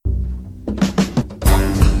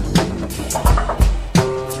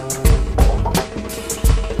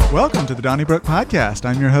Welcome to the Donnybrook Podcast.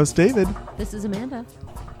 I'm your host, David. This is Amanda.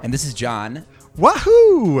 And this is John.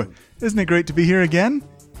 Wahoo! Isn't it great to be here again?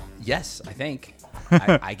 Yes, I think.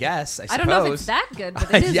 I guess. I suppose. I don't know if it's that good,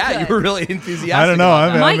 but it is yeah, good. you were really enthusiastic. I don't know.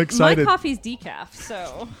 I'm excited. My coffee's decaf,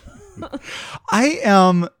 so.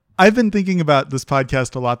 I've been thinking about this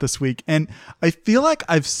podcast a lot this week, and I feel like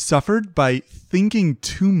I've suffered by thinking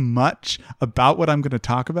too much about what I'm going to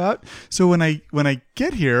talk about. So when I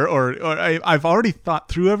get here, I've already thought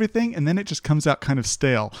through everything, and then it just comes out kind of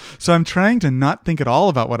stale. So I'm trying to not think at all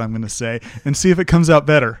about what I'm going to say and see if it comes out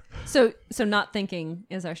better. So not thinking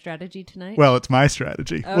is our strategy tonight? Well, it's my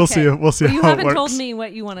strategy. Okay. We'll see how it works. You haven't told me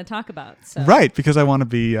what you want to talk about. So. Right, because I want to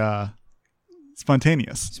be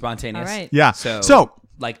spontaneous. Spontaneous. All right. Yeah. So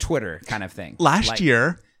like Twitter kind of thing. Last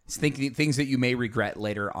year, things that you may regret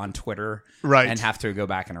later on Twitter, right, and have to go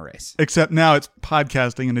back and erase. Except now it's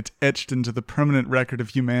podcasting and it's etched into the permanent record of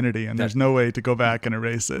humanity, and there's no way to go back and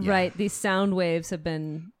erase it. Right. These sound waves have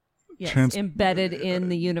been embedded in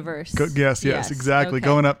the universe. Yes, exactly. Okay.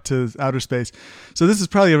 Going up to outer space. So this is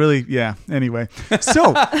probably anyway.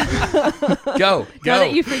 So go. Now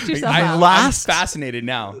that you freaked yourself out. I'm fascinated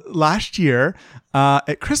now. Last year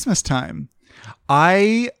at Christmas time,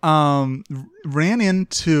 I ran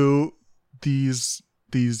into these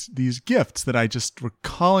gifts that I just were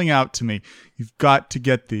calling out to me. You've got to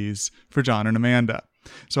get these for John and Amanda.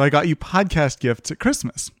 So I got you podcast gifts at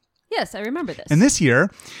Christmas. Yes, I remember this. And this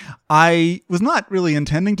year, I was not really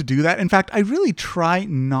intending to do that. In fact, I really try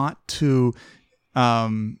not to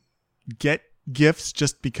get gifts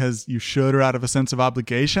just because you should or out of a sense of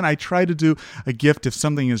obligation. I try to do a gift if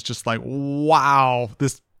something is just like, wow,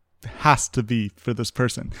 this has to be for this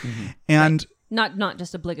person. Mm-hmm. And not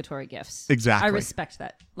just obligatory gifts. Exactly. I respect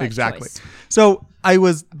that. Exactly. Choice. So I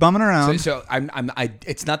was bumming around. So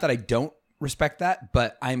it's not that I don't respect that,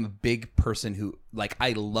 but I'm a big person who, like,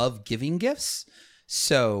 I love giving gifts.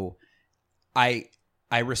 So I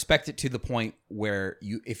respect it to the point where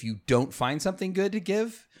if you don't find something good to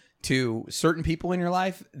give to certain people in your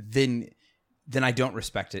life, then I don't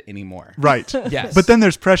respect it anymore. Right. Yes. But then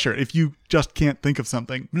there's pressure if you just can't think of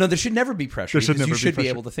something. No, there should never be pressure. You should be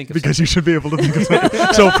able to think of because something. you should be able to think of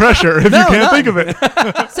something. So pressure if you can't think of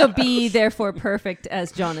it. So be therefore perfect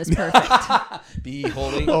as John is perfect. Be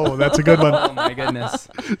holy. Oh, that's a good one. Oh my goodness.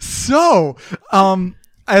 So,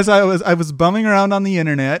 as I was bumming around on the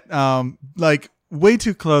internet, like way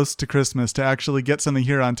too close to Christmas to actually get something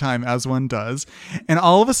here on time, as one does, and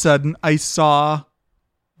all of a sudden I saw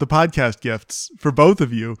the podcast gifts for both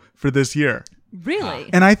of you for this year. Really?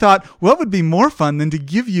 And I thought, what would be more fun than to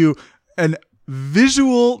give you an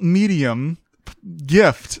visual medium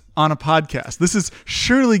gift on a podcast? This is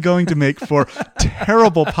surely going to make for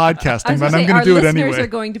terrible podcasting, but I'm going to do it anyway. Our listeners are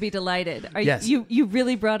going to be delighted. Yes. You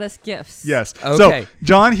really brought us gifts. Yes. Okay. So,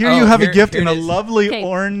 John, you have a gift in a it is. lovely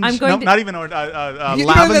orange, not even orange, You lavender.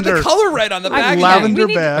 don't have the color right on the back. Lavender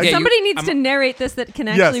bag. Somebody needs to narrate this that can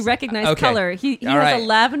actually recognize color. He has a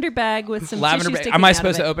lavender bag with some tissue sticking out of it. Am I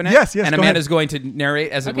supposed to open it? Yes. And Amanda's going to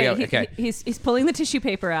narrate as we go. Okay. He's pulling the tissue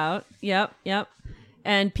paper out. Yep.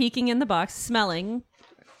 And peeking in the box, smelling.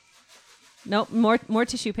 Nope, more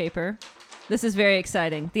tissue paper. This is very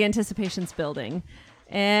exciting. The anticipation's building.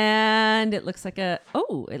 And it looks like a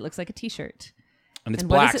t-shirt. And it's and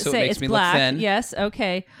black, what does it so say? it makes It's me black. look thin. Yes,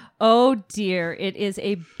 okay. Oh dear, it is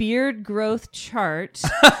a beard growth chart,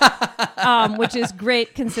 which is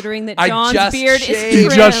great considering that John's beard is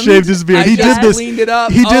trimmed. He just shaved his beard. He did this. Cleaned it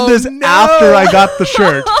up. He did this after I got the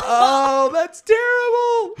shirt. Oh, that's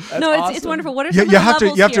terrible. That's awesome. It's wonderful. What are some of you the have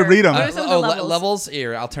levels to here? read them. What are some of the levels? Levels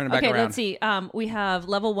here. I'll turn it back around. Okay, let's see. We have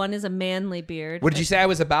level 1 is a manly beard. What did you say I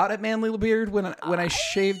was about at manly beard when I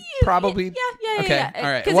shaved? Probably. Yeah. Okay. All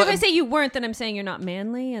right. Because if I say you weren't, then I'm saying you're not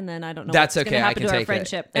manly, and then I don't know. That's what's okay. Gonna I happen can to our take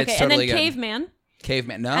friendship. it. It's Okay, totally and then good.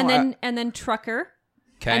 caveman. No. And then trucker.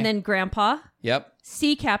 Okay. And then grandpa. Yep.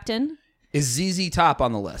 Sea captain. Is ZZ Top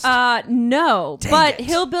on the list? No. Dang but it.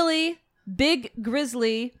 hillbilly, big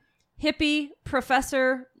grizzly, hippie,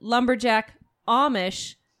 professor, lumberjack,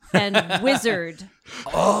 Amish, and wizard.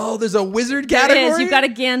 Oh, there's a wizard There category? is. You've got a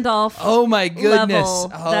Gandalf. Oh my goodness.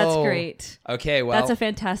 Level. Oh. That's great. Okay, well. That's a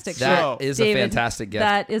fantastic That shirt. is David, a fantastic gift.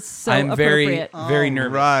 That is so I'm appropriate. very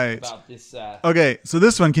nervous right. about this. Okay, so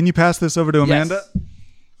this one, can you pass this over to Amanda? Yes.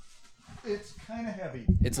 It's kind of heavy.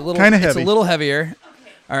 It's a little heavy. It's a little heavier.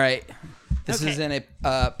 Okay. All right. This Okay. is in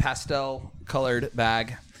a pastel colored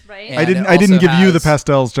bag. Right. And I it didn't give also you the has-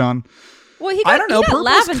 pastels, John. Well, he got, I don't know, he got purple's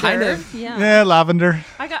lavender. kind of- Yeah. Lavender.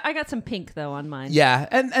 I got some pink though on mine. Yeah,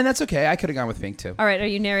 and that's okay. I could have gone with pink too. All right, are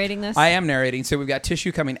you narrating this? I am narrating. So we've got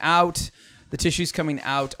tissue coming out. The tissue's coming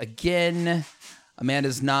out again.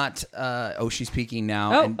 Amanda's not. She's peeking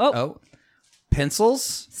now.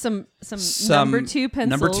 Pencils. Some number 2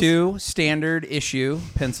 pencils. Number 2 standard issue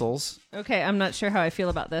pencils. Okay, I'm not sure how I feel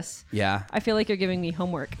about this. Yeah. I feel like you're giving me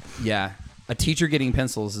homework. Yeah. A teacher getting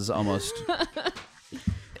pencils is almost...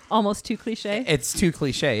 almost too cliche. It's too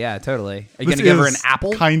cliche. Yeah, totally. Are you going to give her an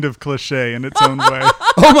apple? Kind of cliche in its own way.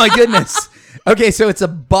 Oh, my goodness. Okay, so it's a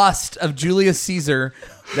bust of Julius Caesar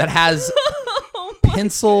that has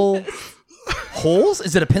pencil... holes?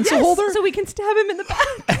 Is it a pencil holder? So we can stab him in the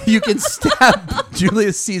back. You can stab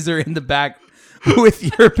Julius Caesar in the back with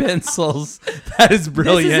your pencils. That is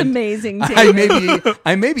brilliant. This is amazing, David.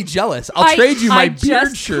 I may be jealous. I'll trade you my beard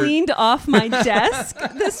just shirt. Cleaned off my desk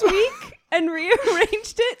this week and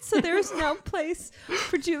rearranged it so there is now place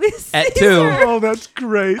for Julius Caesar. Et tu. Oh, that's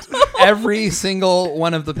great. Every single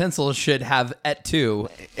one of the pencils should have et tu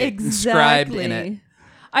inscribed in it.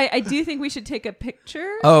 I do think we should take a picture.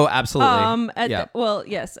 Oh, absolutely.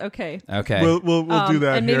 Yes. Okay. Okay. We'll do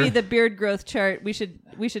that. And maybe here. the beard growth chart. We should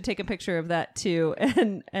take a picture of that too.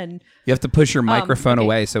 And you have to push your microphone okay.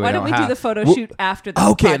 away so we Why don't don't we have... do the photo shoot after the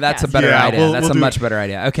Okay, podcast? that's a better idea. we'll That's a do much it. better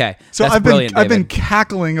idea. Okay. So that's I've brilliant, been David.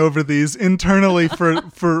 cackling over these internally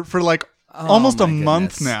for like almost a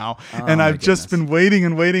month goodness. now, Oh, and my I've just goodness.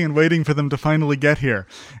 been waiting for them to finally get here.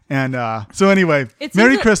 And so anyway, It's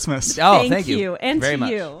Merry either- Christmas. Oh, thank you. And very to much.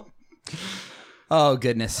 you. Oh,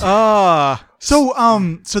 goodness. So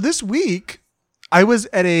this week I was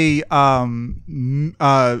at a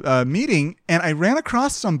meeting, and I ran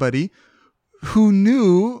across somebody who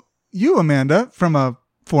knew you, Amanda, from a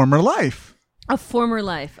former life. A former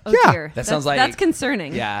life. Oh Yeah. dear. That sounds like... that's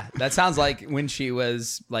concerning. Yeah, that sounds like when she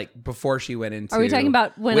was, like, before she went into... Are we talking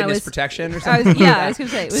about when I witness was protection or I something? was going to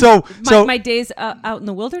say. It was So- my days out in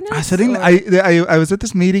the wilderness. I was sitting. or- I was at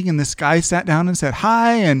this meeting, and this guy sat down and said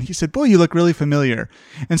hi, and he said, "Boy, you look really familiar."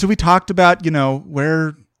 And so we talked about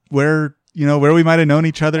where we might have known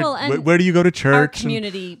each other. Well, and where do you go to church? Our And-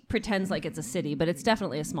 community pretends like it's a city, but it's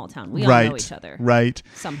definitely a small town. We all know each other. Right.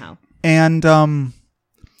 Somehow.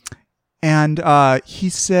 And he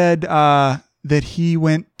said that he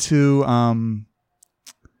went to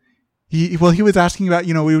he was asking about,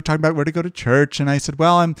 we were talking about where to go to church, and I said,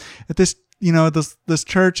 well, I'm at this this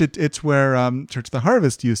church. It's where Church of the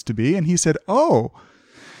Harvest used to be, and he said, oh,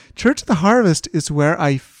 Church of the Harvest is where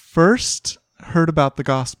I first heard about the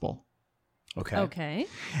gospel. Okay.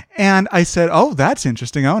 And I said, oh, that's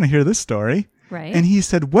interesting. I want to hear this story. Right. And he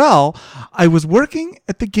said, well, I was working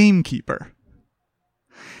at the Gamekeeper.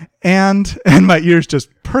 And my ears just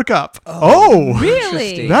perk up. Oh,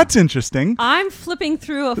 Really? That's interesting. I'm flipping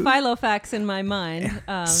through a Filofax in my mind.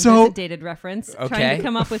 So- there's a dated reference. Okay. Trying to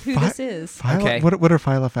come up with who this is. Okay. What are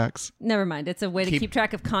Filofax? Never mind. It's a way to keep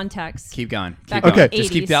track of contacts. Keep going. Back Keep in the going.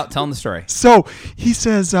 Just keep 80s. telling the story. So he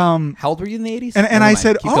says, How old were you in the 80s? and Never I mind.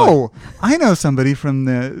 said, Keep going. I know somebody from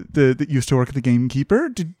that used to work at the Gamekeeper.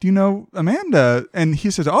 Do you know Amanda? And he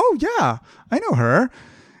says, oh yeah, I know her.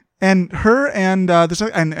 And her and this,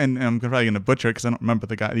 and I'm probably going to butcher it because I don't remember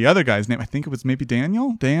the other guy's name. I think it was maybe Dan.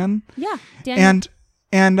 Yeah. Daniel.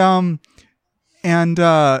 And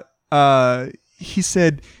he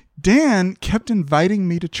said, Dan kept inviting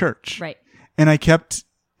me to church. Right. And I kept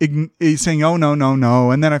saying, oh,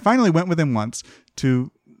 no. And then I finally went with him once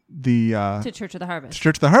to the To Church of the Harvest.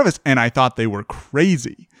 Church of the Harvest, and I thought they were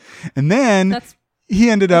crazy. And then That's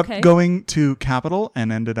he ended up okay. going to Capitol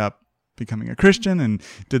and ended up becoming a Christian and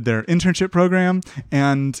did their internship program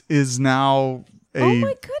and is now a Oh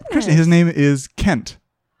my goodness. Christian. His name is Kent.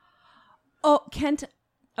 Oh, Kent.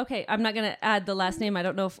 Okay, I'm not going to add the last name. I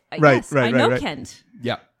don't know if... Right, I know right. Kent.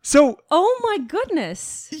 Yeah. So, Oh my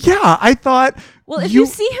goodness. yeah, I thought... Well, if you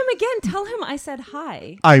see him again, tell him I said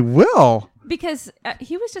hi. I will. Because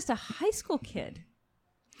he was just a high school kid.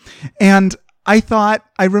 And I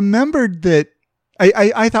remembered that...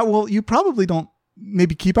 I thought, well, you probably don't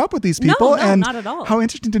maybe keep up with these people. No, and not at all. How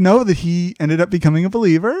interesting to know that he ended up becoming a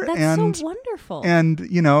believer. That's and so wonderful. And,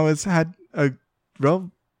 has had a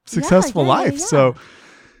real successful yeah, life. yeah. So,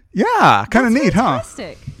 yeah, kind of That's neat,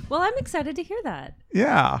 fantastic. Well, I'm excited to hear that.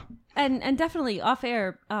 Yeah. And definitely off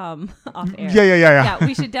air. Off air. Yeah. Yeah,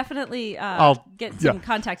 we should definitely get some yeah.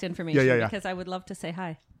 contact information Yeah. because I would love to say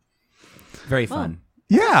hi. Very fun.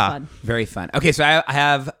 Yeah. Fun. Very fun. Okay, so I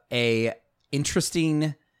have a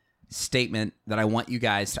interesting statement that I want you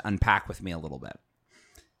guys to unpack with me a little bit.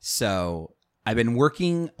 So I've been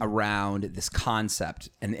working around this concept,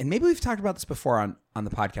 and maybe we've talked about this before on the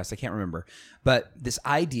podcast. I can't remember, but this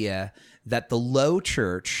idea that the low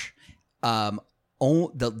church, the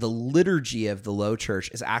liturgy of the low church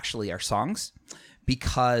is actually our songs,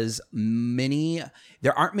 because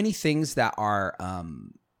there aren't many things that are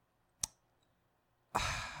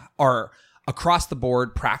are across the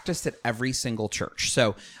board practiced at every single church.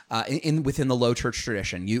 So within the low church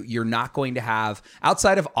tradition, you're not going to have,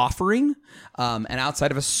 outside of offering and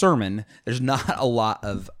outside of a sermon, there's not a lot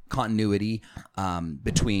of continuity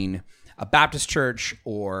between a Baptist church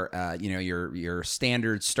or your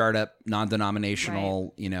standard startup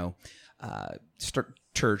non-denominational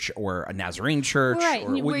church or a Nazarene church, right?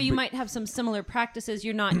 Where you might have some similar practices.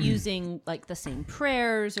 You're not using like the same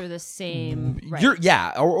prayers or the same, right?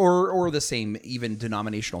 Or the same even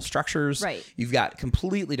denominational structures. Right. You've got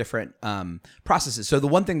completely different processes. So the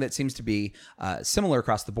one thing that seems to be similar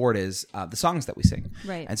across the board is the songs that we sing.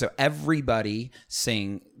 Right. And so everybody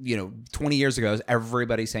sang. 20 years ago,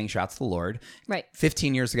 everybody sang "Shouts to the Lord." Right.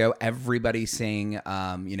 15 years ago, everybody sang,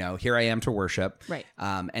 "Here I Am to Worship." Right.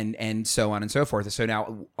 And so on and so forth. So now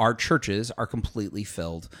our churches are completely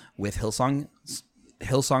filled with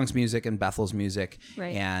Hillsong's music and Bethel's music.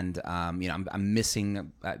 Right. And I'm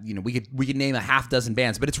missing. We could name a half dozen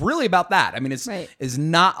bands, but it's really about that. I mean, it's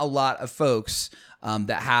not a lot of folks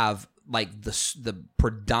that have like the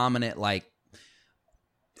predominant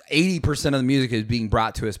 80% of the music is being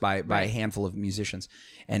brought to us by a handful of musicians,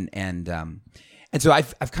 and so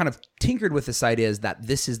I've kind of tinkered with this idea is that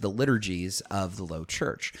this is the liturgies of the low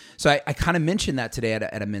church. So I kind of mentioned that today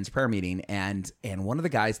at a men's prayer meeting, and one of the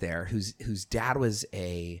guys there whose dad was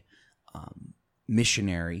a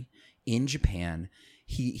missionary in Japan,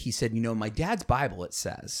 he said, my dad's Bible, it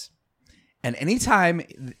says. And anytime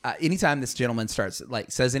this gentleman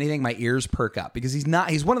says anything, my ears perk up because he's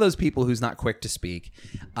one of those people who's not quick to speak.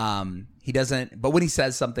 He doesn't, but when he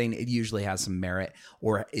says something, it usually has some merit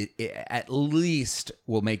or it at least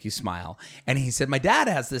will make you smile. And he said, my dad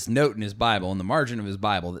has this note in his Bible, in the margin of his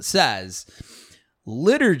Bible, that says,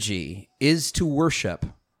 liturgy is to worship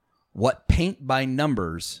what paint by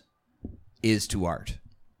numbers is to art.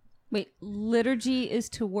 Wait, liturgy is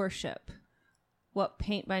to worship what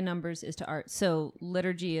paint by numbers is to art. So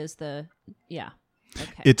liturgy is okay.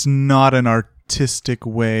 It's not an artistic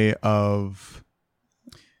way of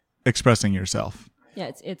expressing yourself.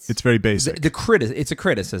 Yeah, it's very basic. It's a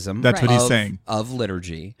criticism. That's what he's saying of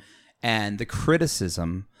liturgy, and the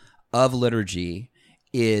criticism of liturgy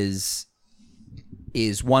is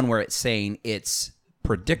one where it's saying it's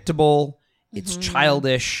predictable, it's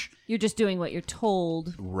childish. You're just doing what you're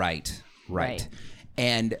told. Right.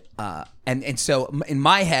 And so in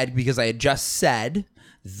my head, because I had just said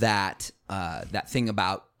that thing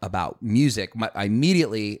about music, I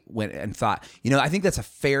immediately went and thought, I think that's a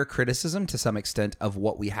fair criticism to some extent of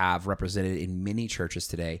what we have represented in many churches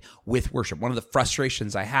today with worship. One of the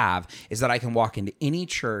frustrations I have is that I can walk into any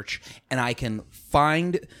church and I can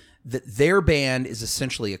find that their band is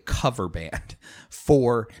essentially a cover band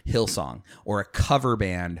for Hillsong or a cover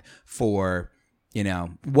band for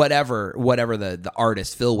whatever the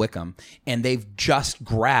artist, Phil Wickham, and they've just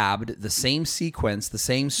grabbed the same sequence, the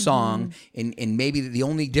same song, and maybe the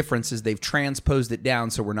only difference is they've transposed it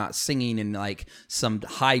down so we're not singing in like some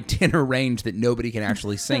high tenor range that nobody can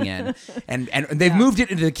actually sing in, and they've moved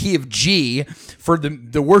it into the key of G for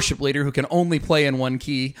the worship leader who can only play in one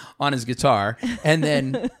key on his guitar, and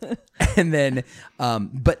then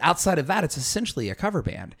but outside of that, it's essentially a cover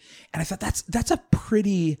band, and I thought that's a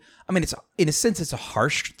pretty. I mean, it's in a sense it's a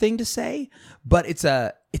harsh thing to say, but it's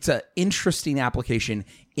a interesting application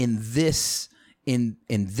in this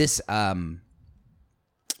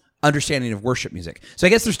understanding of worship music. So I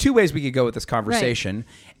guess there's two ways we could go with this conversation,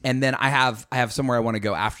 and then I have somewhere I want to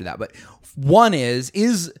go after that. But one is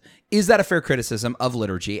that a fair criticism of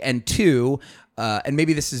liturgy, and two. And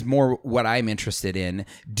maybe this is more what I'm interested in.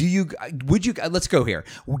 Let's go here.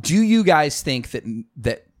 Do you guys think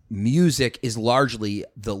that music is largely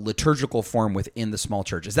the liturgical form within the small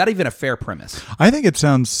church? Is that even a fair premise? I think it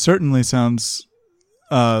certainly sounds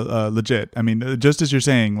legit. I mean, just as you're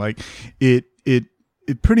saying, like it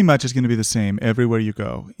pretty much is going to be the same everywhere you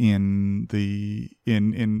go in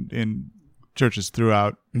churches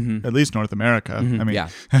throughout at least North America. I mean,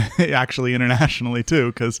 actually internationally too,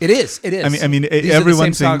 because it is. I mean, these everyone are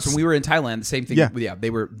the same sings. songs when we were in Thailand. The same thing. Yeah,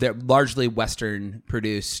 they're largely Western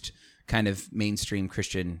produced, kind of mainstream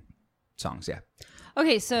Christian songs. Yeah.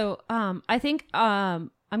 Okay, so I think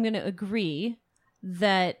I'm going to agree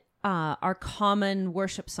that our common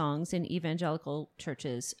worship songs in evangelical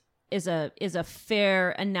churches is a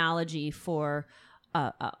fair analogy for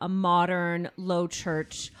a modern low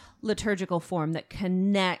church liturgical form that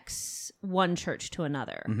connects one church to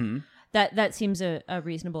another. That seems a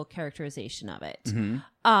reasonable characterization of it.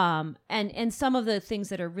 And some of the things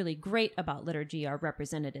that are really great about liturgy are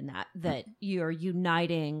represented in that you're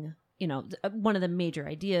uniting one of the major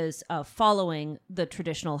ideas of following the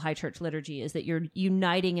traditional high church liturgy is that you're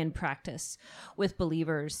uniting in practice with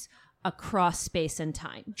believers across space and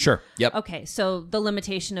time. Sure. Yep. Okay. So the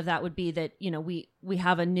limitation of that would be that, we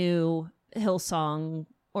have a new Hillsong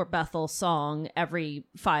or Bethel song every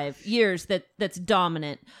 5 years that's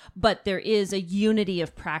dominant, but there is a unity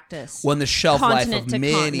of practice. Well, and the shelf life of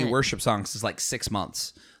many continent. worship songs is like 6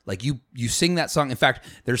 months. Like you sing that song. In fact,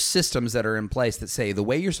 there's systems that are in place that say the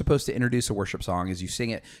way you're supposed to introduce a worship song is you sing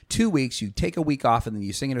it 2 weeks, you take a week off, and then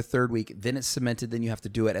you sing it a third week. Then it's cemented. Then you have to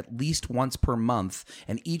do it at least once per month.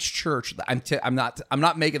 And each church, I'm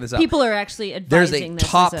not making this up. People are actually There's advising a this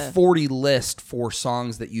top as 40 list for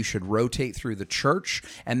songs that you should rotate through the church,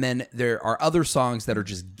 and then there are other songs that are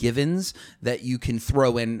just givens that you can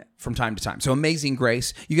throw in from time to time. So Amazing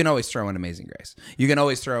Grace, you can always throw in Amazing Grace. You can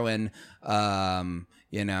always throw in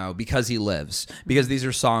Because He Lives, because these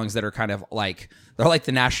are songs that are kind of like, they're like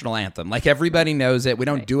the national anthem. Like everybody knows it. We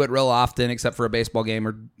don't do it real often except for a baseball game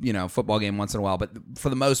or, football game once in a while. But for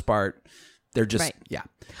the most part, they're just, yeah.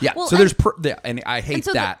 Well, so and I hate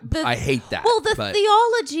that. I hate that. Well, the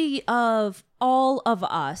theology of all of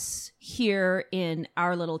us here in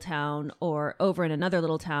our little town or over in another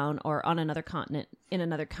little town or on another continent in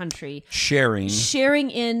another country, sharing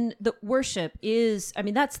in the worship is,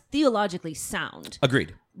 that's theologically sound.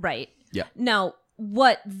 Agreed. Right. Yeah. Now,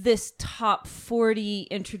 what this top 40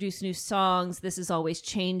 introduce new songs, this is always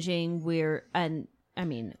changing. We're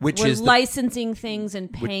licensing things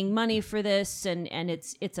and paying money for this, and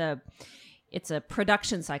it's a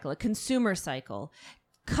production cycle, a consumer cycle,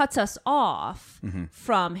 cuts us off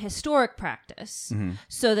from historic practice,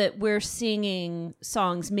 so that we're singing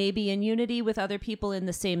songs maybe in unity with other people in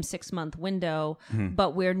the same 6-month window,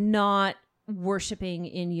 but we're not worshiping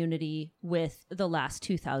in unity with the last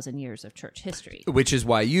 2,000 years of church history. Which is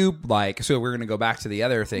why so we're going to go back to the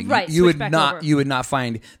other thing. Right, you would not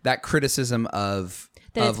find that criticism of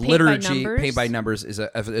liturgy paid by numbers is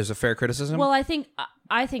a fair criticism. Well, I think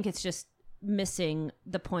it's just missing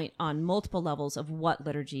the point on multiple levels of what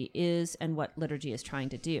liturgy is and what liturgy is trying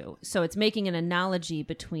to do. So it's making an analogy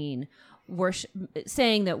between worship,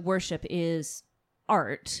 saying that worship is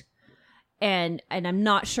art. And I'm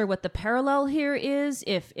not sure what the parallel here is.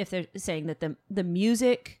 If they're saying that the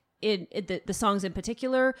music in the songs in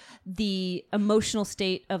particular, the emotional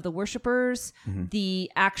state of the worshipers, the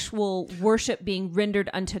actual worship being rendered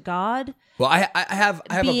unto God. Well, I have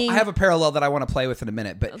a parallel that I want to play with in a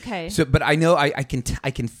minute, but okay. So, but I know I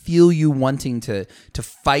can feel you wanting to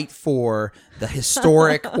fight for the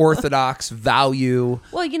historic Orthodox value.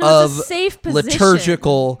 Well, of it's a safe position.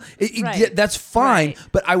 Liturgical. Right. That's fine.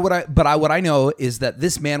 Right. But what I know is that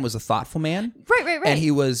this man was a thoughtful man. Right. And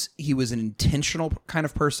he was an intentional kind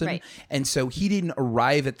of person. Right. And so he didn't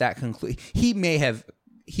arrive at that conclusion. He may have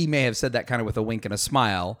said that kind of with a wink and a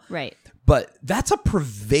smile. Right. But that's a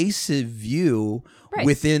pervasive view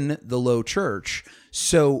within the low church.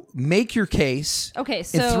 So make your case in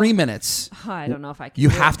 3 minutes. I don't know if I can. You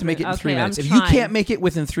have to make it in 3 minutes. If you can't make it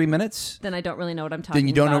within 3 minutes, then I don't really know what I'm talking about. Then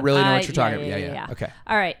you don't really know what you're talking about. Yeah. Okay.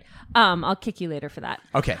 All right. I'll kick you later for that.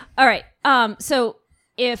 Okay. All right. So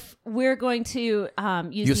if we're going to use the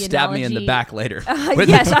analogy... You stab me in the back later.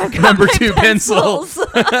 Yes, I've got number my 2 pencils.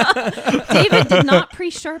 David did not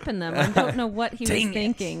pre-sharpen them. I don't know what he was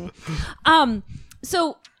thinking.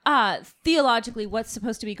 So theologically, what's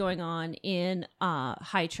supposed to be going on in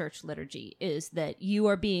high church liturgy is that you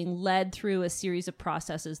are being led through a series of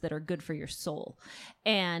processes that are good for your soul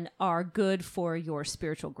and are good for your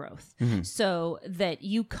spiritual growth. So that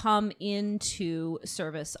you come into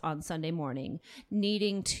service on Sunday morning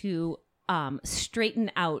needing to straighten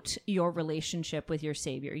out your relationship with your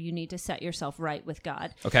Savior. You need to set yourself right with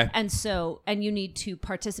God. Okay. And you need to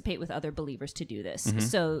participate with other believers to do this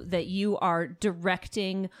so that you are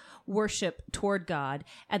directing worship toward God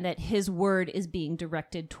and that His word is being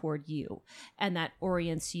directed toward you, and that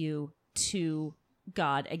orients you to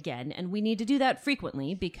God again. And we need to do that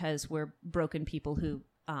frequently because we're broken people who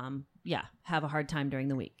have a hard time during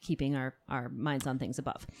the week keeping our minds on things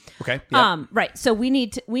above. Okay. Yeah. Right. So we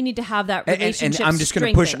need to have that relationship. And I'm just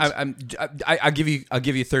going to push. I'll give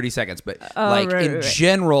you 30 seconds, but in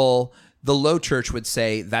general, the low church would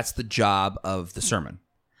say that's the job of the sermon.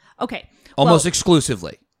 Okay. Almost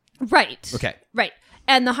exclusively. Right. Okay. Right.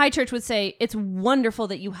 And the high church would say it's wonderful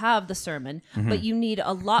that you have the sermon, but you need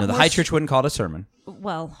a lot more. The high church wouldn't call it a sermon.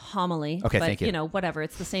 Well, homily. Okay, but, thank you. Whatever.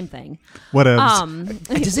 It's the same thing. Whatevs.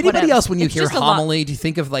 Does anybody else, when you hear homily, do you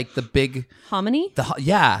think of like the big hominy?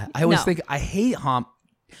 I always think I hate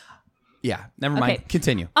Yeah, never mind. Okay.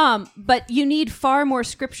 Continue. But you need far more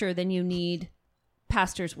scripture than you need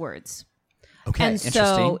pastors' words. Okay, And interesting.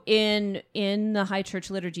 so in the high church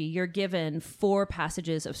liturgy, you're given 4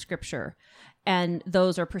 passages of scripture, and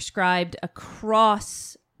those are prescribed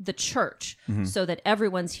across the church so that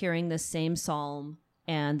everyone's hearing the same psalm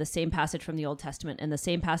and the same passage from the Old Testament and the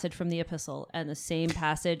same passage from the epistle and the same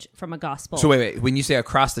passage from a gospel. So wait. When you say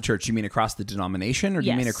across the church, you mean across the denomination, or do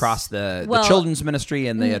you mean Yes. across the Well, children's ministry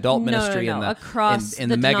and the adult no, ministry no, and the across in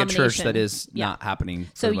the the mega church denomination. that is Yeah. not happening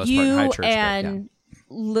for So the most part in you high church? and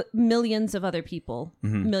millions of other people,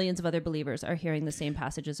 millions of other believers are hearing the same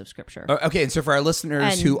passages of scripture. Okay, and so for our listeners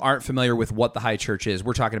And- who aren't familiar with what the high church is,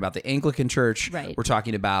 we're talking about the Anglican Church. Right. We're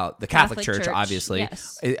talking about the Catholic, Catholic Church, Church, obviously.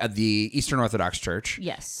 yes. The Eastern Orthodox Church.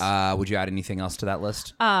 Yes. Would you add anything else to that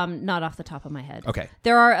list? Not off the top of my head. Okay.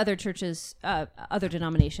 There are other churches, other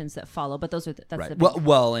denominations that follow, but that's the Right. big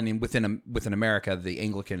Well, and within America, the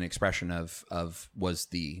Anglican expression of was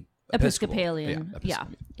the Episcopalian.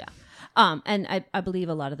 Episcopal. Yeah. And I believe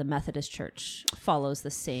a lot of the Methodist Church follows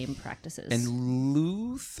the same practices. And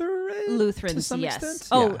Lutherans, to some yes. extent?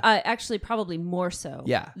 Oh, Yeah. actually, probably more so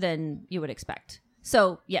Yeah. than you would expect.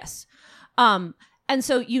 So, yes. And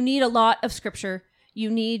so you need a lot of scripture. You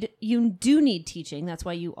do need teaching. That's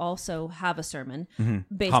why you also have a sermon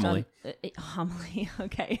based Homily. on homily.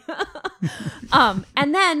 Okay.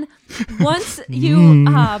 And then once you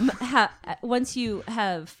once you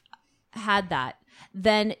have had that,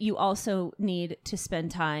 then you also need to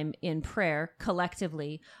spend time in prayer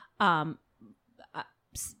collectively,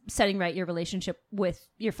 setting right your relationship with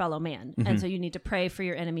your fellow man. And so you need to pray for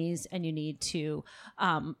your enemies, and you need to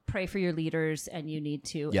pray for your leaders, and you need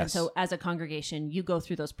to. Yes. And so as a congregation, you go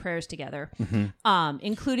through those prayers together,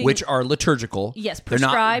 including Which are liturgical. Yes, They're not.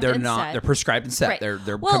 prescribed They're and not. set. They're prescribed and set. Right.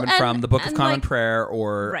 They're Well, coming from the Book of and Common like- Prayer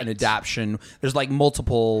or Right. an adaptation. There's like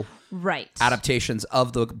multiple right adaptations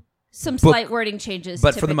of the. some book, slight wording changes,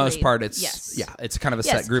 But for the most typically. part, it's Yes. it's kind of a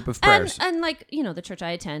Yes. set group of prayers. And like, the church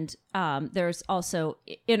I attend, there's also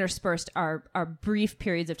interspersed are brief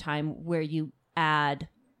periods of time where you add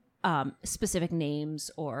specific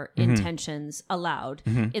names or intentions aloud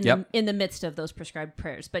in Yep. in the midst of those prescribed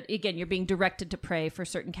prayers. But again, you're being directed to pray for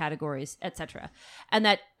certain categories, etc. And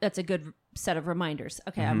that's a good set of reminders.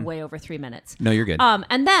 Okay, I'm way over 3 minutes. No, you're good.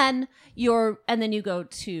 And then you go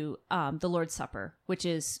to the Lord's Supper, which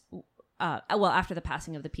is after the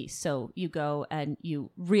passing of the peace. So you go and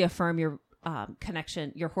you reaffirm your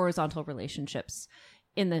connection, your horizontal relationships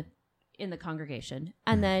in the congregation,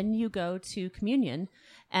 and then you go to communion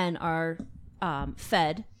and are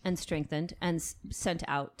fed and strengthened and sent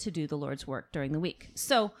out to do the Lord's work during the week.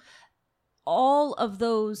 So all of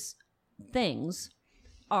those things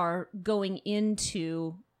are going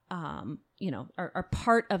into are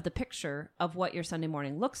part of the picture of what your Sunday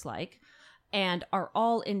morning looks like, and are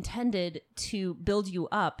all intended to build you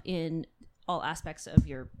up in all aspects of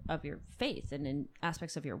your faith and in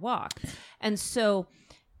aspects of your walk. And so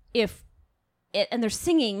and they're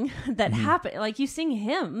singing that happen, like you sing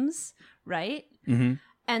hymns, right? Mm-hmm.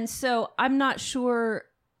 And so I'm not sure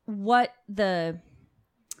what the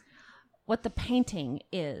painting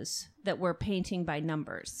is that we're painting by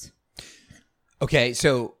numbers. Okay,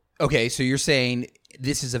 so you're saying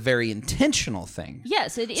this is a very intentional thing.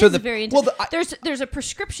 Yes, it is So very intentional. There's a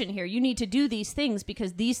prescription here. You need to do these things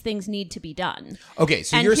because these things need to be done. Okay,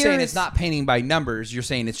 so And you're saying here's- it's not painting by numbers. You're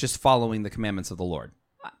saying it's just following the commandments of the Lord.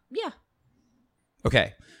 Yeah.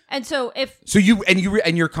 Okay. And so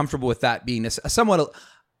you're comfortable with that being a somewhat.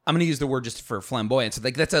 I'm going to use the word just for flamboyance.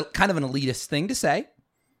 Like that's a kind of an elitist thing to say.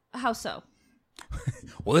 how so?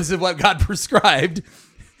 Well, this is what God prescribed.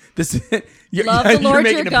 This Love the Lord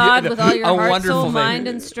your God with all your a heart, wonderful soul, thing. mind,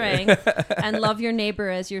 and strength, and love your neighbor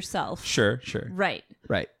as yourself. Sure. Right.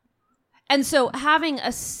 Right. And so having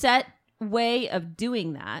a set way of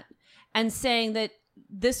doing that and saying that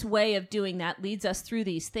this way of doing that leads us through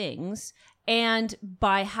these things, and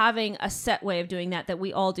by having a set way of doing that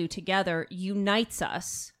we all do together unites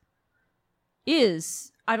us,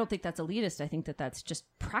 I don't think that's elitist. I think that's just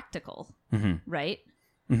practical, right?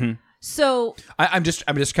 Mm-hmm. So I'm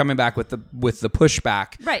just coming back with the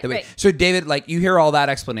pushback. Right, right. So David, like you hear all that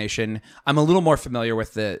explanation. I'm a little more familiar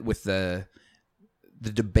with the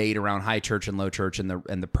debate around high church and low church and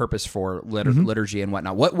the purpose for liturgy and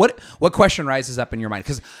whatnot. What question rises up in your mind?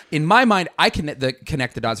 Because in my mind, I connect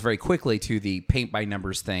the dots very quickly to the paint by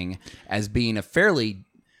numbers thing as being a fairly.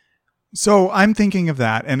 So I'm thinking of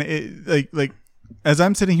that, and it like as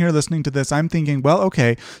I'm sitting here listening to this, I'm thinking, well,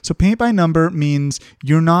 okay, so paint by number means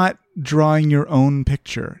you're not drawing your own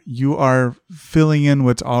picture. You are filling in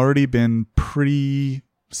what's already been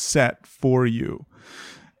pre-set for you.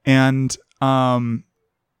 And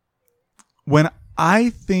when I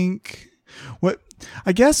think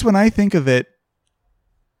I guess when I think of it,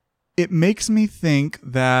 it makes me think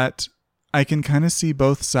that I can kind of see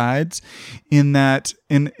both sides in that,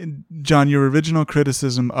 in John, your original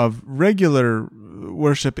criticism of regular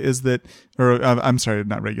worship is that, or I'm sorry,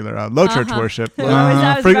 not regular, low church worship. Forget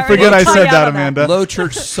I said that, Amanda. Low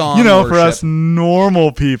church song You know, worship. for us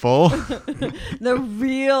normal people. The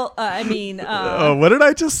real, What did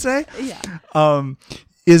I just say? Yeah.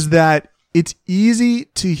 Is that it's easy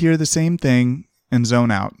to hear the same thing and zone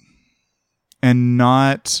out and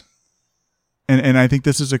not... And I think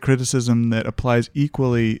this is a criticism that applies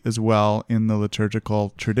equally as well in the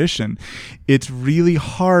liturgical tradition. It's really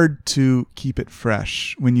hard to keep it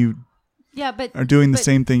fresh when you are doing the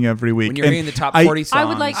same thing every week. When you're hearing the top 40 songs. I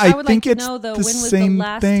would like to know, though, when was the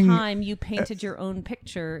last time you painted your own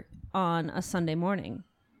picture on a Sunday morning?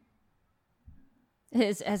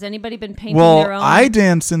 Has anybody been painting their own? Well, I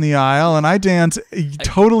dance in the aisle, and I dance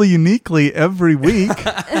totally uniquely every week.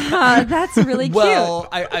 That's really cute. Well,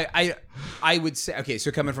 I would say, okay, so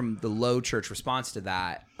coming from the low church response to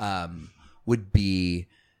that would be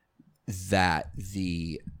that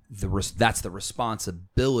that's the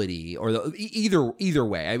responsibility, or either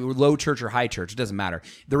way, I mean, low church or high church, it doesn't matter.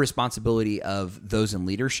 The responsibility of those in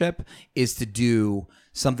leadership is to do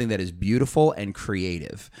something that is beautiful and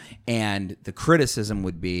creative. And the criticism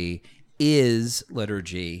would be, is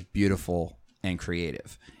liturgy beautiful and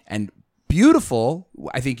creative? And beautiful,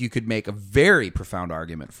 I think you could make a very profound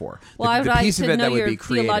argument for. Well, I would the like piece to of it know that would your be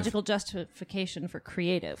creative. theological justification for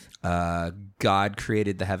creative. God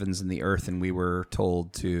created the heavens and the earth, and we were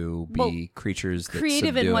told to be creatures that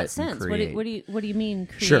creative subdue in what it sense? and create. What do you mean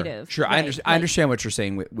creative? Sure. Right, I understand what you're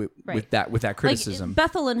saying with that criticism. Like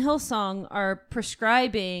Bethel and Hillsong are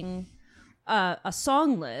prescribing a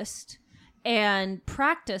song list, and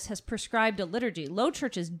practice has prescribed a liturgy. Low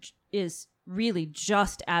church is really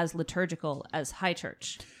just as liturgical as high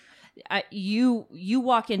church. You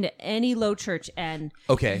walk into any low church and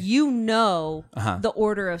the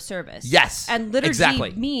order of service. Yes, and liturgy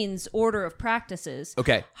exactly. means order of practices.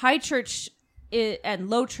 Okay, high church and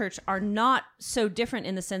low church are not so different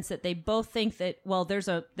in the sense that they both think that, well, there's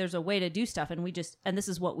a way to do stuff, and this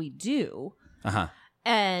is what we do.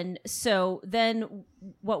 And so then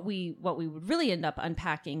what we would really end up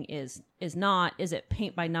unpacking is it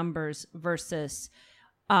paint by numbers versus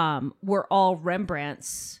we're all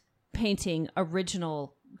Rembrandt's painting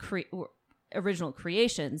original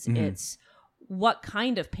creations. Mm-hmm. It's what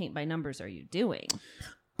kind of paint by numbers are you doing?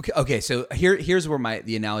 Okay. So here's where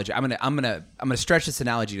the analogy. I'm gonna stretch this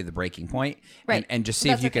analogy to the breaking point, right? And just see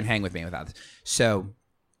if you can hang with me without this. So.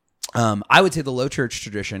 I would say the low church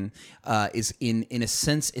tradition is in a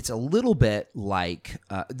sense, it's a little bit like,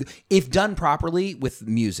 if done properly with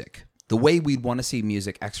music, the way we'd want to see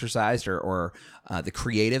music exercised or the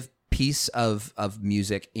creative piece of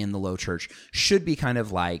music in the low church should be kind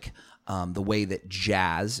of like the way that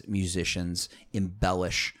jazz musicians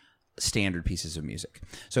embellish standard pieces of music.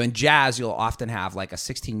 So in jazz, you'll often have like a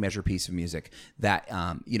 16-measure piece of music that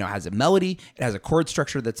has a melody. It has a chord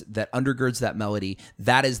structure that undergirds that melody.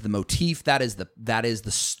 That is the motif. That is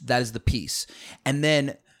the piece. And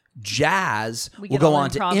then jazz will go on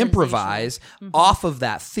to improvise off of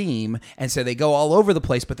that theme, and so they go all over the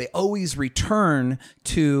place, but they always return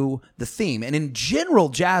to the theme. And in general,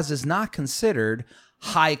 jazz is not considered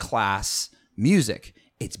high-class music.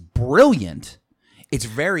 It's brilliant. It's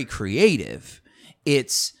very creative.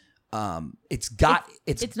 It's not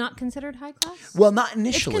considered high class? Well, not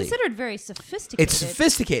initially. It's considered very sophisticated. It's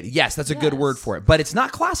sophisticated. Yes, that's a good word for it. But it's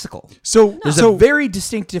not classical. So there's a very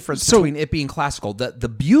distinct difference between it being classical. The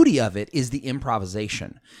beauty of it is the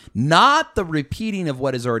improvisation, not the repeating of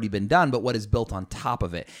what has already been done, but what is built on top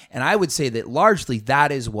of it. And I would say that largely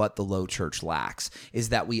that is what the low church lacks, is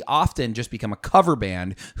that we often just become a cover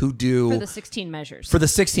band who do... For the 16 measures. For the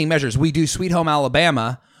 16 measures. We do Sweet Home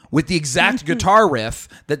Alabama with the exact guitar riff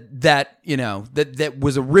that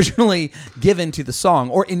was originally given to the song.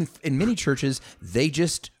 Or in many churches, they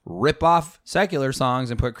just rip off secular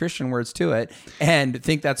songs and put Christian words to it and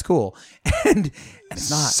think that's cool. And it's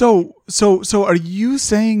not. So are you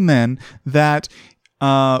saying then that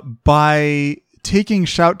by taking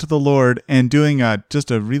Shout to the Lord and doing just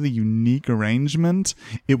a really unique arrangement,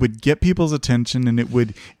 it would get people's attention, and it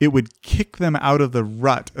would kick them out of the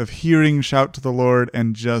rut of hearing Shout to the Lord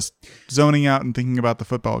and just zoning out and thinking about the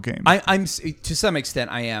football game? I'm to some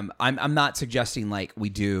extent I am. I'm not suggesting like we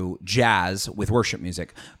do jazz with worship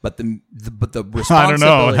music, but the responsibility. I don't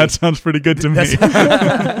know. That sounds pretty good to me.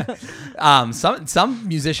 Some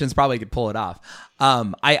musicians probably could pull it off.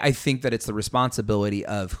 I think that it's the responsibility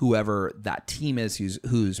of whoever that team is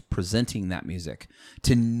who's presenting that music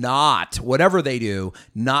to not, whatever they do,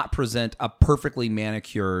 not present a perfectly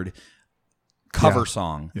manicured cover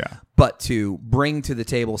song, but to bring to the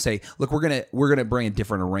table, say, look, we're gonna bring a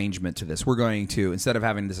different arrangement to this. We're going to, instead of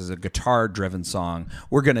having this as a guitar driven song,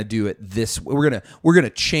 we're gonna do it this. We're gonna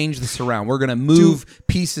change this around. We're gonna move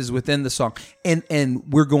pieces within the song, and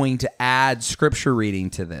we're going to add scripture reading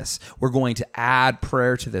to this. We're going to add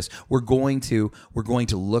prayer to this. We're going to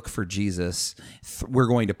look for Jesus. We're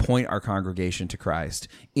going to point our congregation to Christ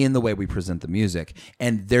in the way we present the music.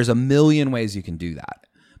 And there's a million ways you can do that.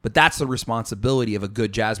 But that's the responsibility of a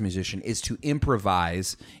good jazz musician, is to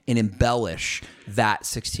improvise and embellish that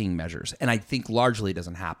 16 measures. And I think largely it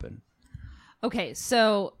doesn't happen. Okay,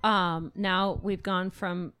 so now we've gone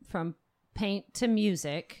from paint to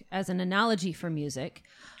music as an analogy for music.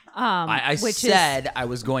 I said I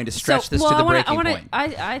was going to stretch this to the breaking point.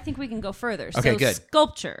 I think we can go further. Okay, so good.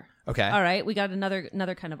 Sculpture. Okay. All right, we got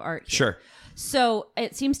another kind of art here. Sure. So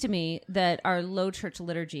it seems to me that our low church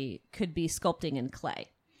liturgy could be sculpting in clay.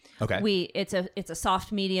 Okay. It's a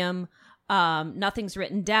soft medium. Nothing's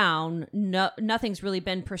written down. Nothing's really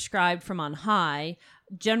been prescribed from on high.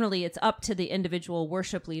 Generally, it's up to the individual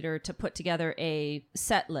worship leader to put together a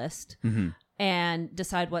set list and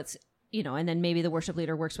decide what's, and then maybe the worship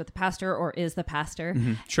leader works with the pastor or is the pastor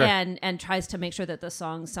Sure. and tries to make sure that the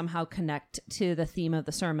songs somehow connect to the theme of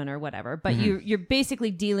the sermon or whatever. But you're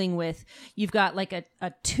basically dealing with, you've got like a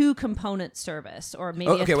 2-component service or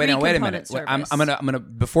maybe a 3-component wait a minute. service. I'm gonna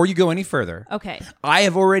before you go any further. Okay. I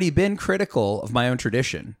have already been critical of my own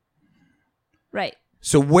tradition. Right.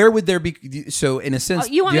 So where would there be? So in a sense,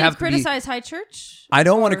 you want me have to criticize high church? I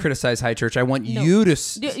don't want to criticize high church. I want you to.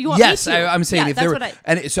 You want yes, me to? I'm saying if there were,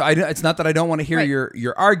 and so it's not that I don't want to hear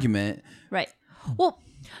your argument. Right. Well,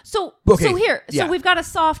 so yeah. we've got a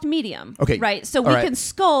soft medium. Okay. Right. So we can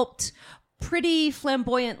sculpt pretty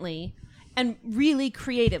flamboyantly and really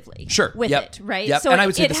creatively with it, right? Yep. So and I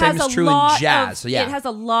would say the same is true in jazz. It has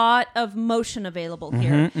a lot of motion available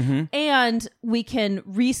here. And we can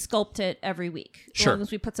re-sculpt it every week. As long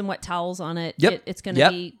as we put some wet towels on it, it's going to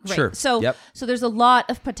be great. Sure. So there's a lot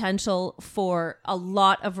of potential for a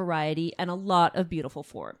lot of variety and a lot of beautiful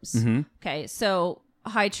forms. Okay, so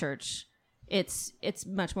high church, it's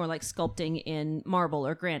much more like sculpting in marble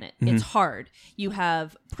or granite. It's hard. You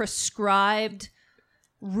have prescribed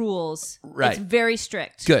rules. Right. It's very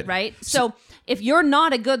strict. Good. Right? So if you're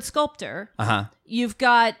not a good sculptor, you've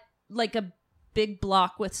got like a big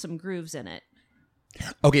block with some grooves in it.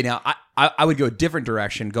 Okay, now I would go a different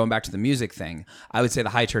direction, going back to the music thing. I would say the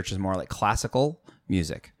high church is more like classical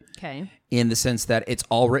music. Okay. In the sense that it's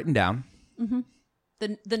all written down.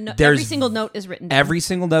 Every single note is written down. Every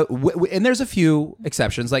single note, and there's a few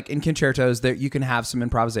exceptions, like in concertos, there you can have some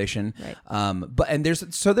improvisation. Right. There's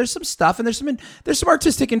some stuff, and there's some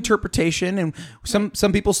artistic interpretation, and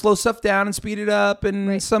some people slow stuff down and speed it up,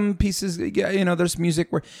 and some pieces, there's music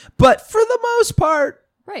but for the most part,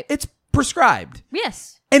 it's prescribed.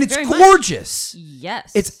 Yes. And it's gorgeous.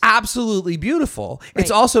 Yes. It's absolutely beautiful. It's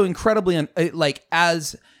also incredibly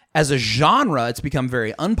as a genre, it's become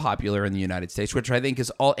very unpopular in the United States, which I think is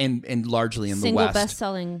all and largely in the West.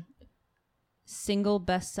 Single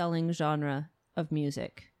best-selling genre of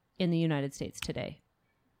music in the United States today.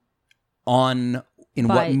 What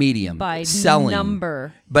medium? By selling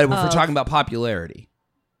number. But if we're talking about popularity.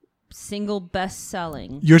 Single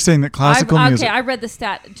best-selling. You're saying that classical music. Okay, I read the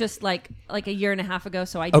stat just like a year and a half ago,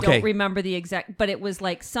 so I don't remember the exact, but it was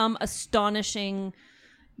like some astonishing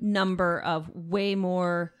number of way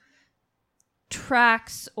more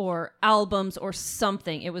tracks or albums or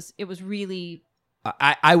something. It was really.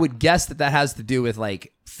 I would guess that has to do with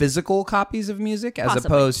like physical copies of music as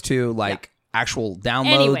opposed to actual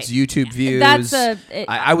downloads, YouTube views.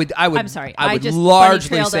 I would. I'm sorry. I would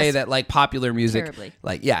largely say that like popular music, terribly.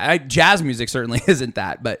 Jazz music certainly isn't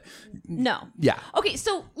that, but no. Yeah. Okay,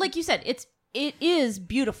 so like you said, it is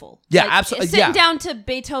beautiful. Yeah, absolutely. Sitting down to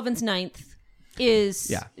Beethoven's Ninth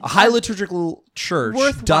is a high liturgical church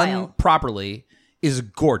worthwhile. Done properly is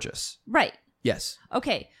gorgeous. Right. Yes.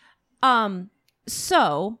 Okay.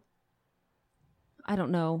 So I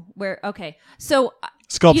don't know where. Okay. So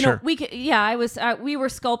sculpture. We were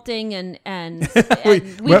sculpting and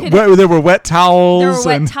there were wet towels. There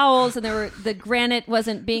were wet towels, and the granite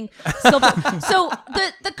wasn't being sculpted. So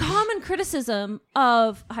the common criticism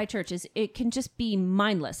of high church is it can just be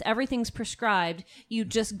mindless. Everything's prescribed. You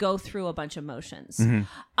just go through a bunch of motions.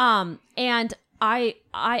 And I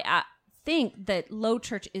think that low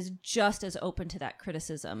church is just as open to that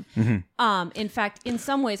criticism. Mm-hmm. In fact, in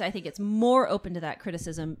some ways, I think it's more open to that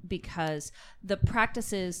criticism because the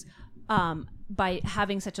practices, by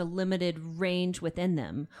having such a limited range within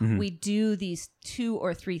them, we do these 2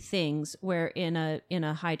 or 3 things where in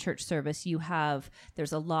a high church service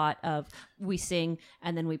there's a lot of we sing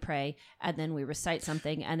and then we pray and then we recite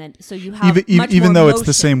something and then so you have even though it's the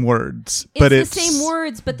motion. same words, It's the same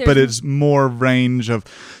words, but it's more range of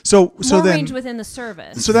so more then range within the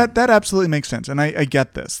service. so that absolutely makes sense, and I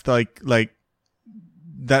get this like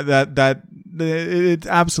that it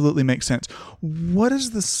absolutely makes sense. What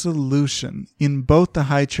is the solution in both the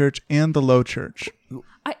high church and the low church?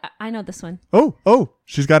 I know this one. Oh,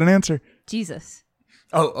 she's got an answer. Jesus.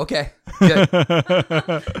 Oh, okay. Good.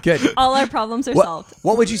 Good. All our problems are solved.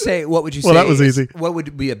 What would you say? What would you say? Well, that was easy. What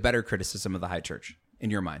would be a better criticism of the high church in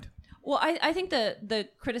your mind? Well, I think the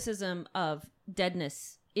criticism of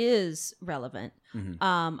deadness is relevant.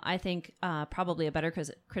 I think probably a better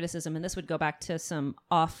criticism, and this would go back to some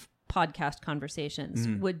off podcast conversations,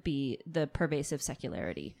 would be the pervasive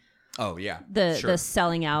secularity. Oh yeah, the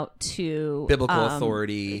selling out to biblical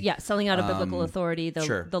authority. Yeah, selling out of biblical authority.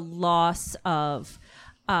 The loss of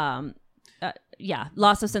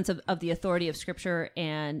loss of sense of the authority of Scripture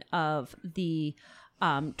and of the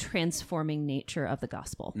transforming nature of the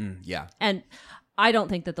gospel. And I don't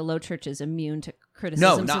think that the low church is immune to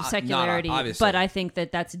criticisms of secularity, but I think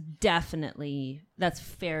that that's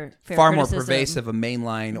fair far criticism. More pervasive a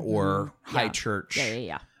mainline or high church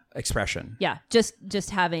expression. Yeah,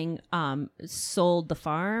 just having sold the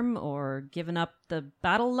farm or given up the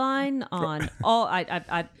battle line on all.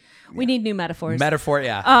 We need new metaphors.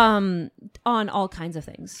 On all kinds of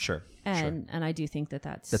things. Sure. And I do think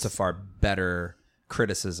that's a far better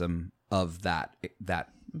criticism of that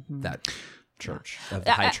church, of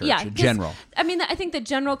the high church in general. I mean, I think the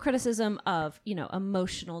general criticism of,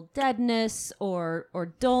 emotional deadness or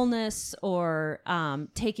dullness or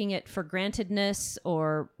taking it for grantedness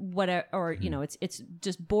or whatever, or, it's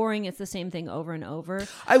just boring. It's the same thing over and over.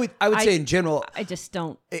 I would say in general, I just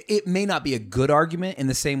don't. It may not be a good argument in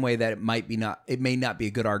the same way that it may not be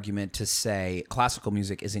a good argument to say classical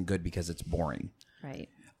music isn't good because it's boring. Right.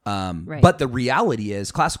 Right. But the reality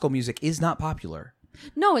is classical music is not popular.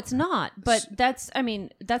 No, it's not. But that's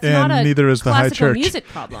not a neither is the high classical church. music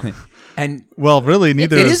problem. And well, really,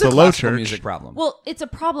 neither is the low church music problem. Well, it's a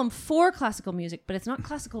problem for classical music, but it's not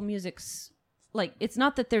classical music's. Like, it's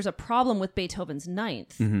not that there's a problem with Beethoven's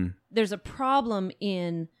Ninth. There's a problem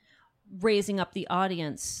in raising up the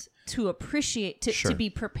audience to appreciate, to be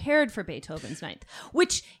prepared for Beethoven's Ninth,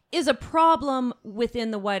 which is a problem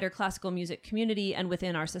within the wider classical music community and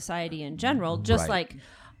within our society in general, just like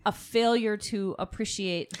a failure to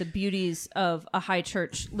appreciate the beauties of a high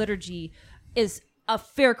church liturgy is a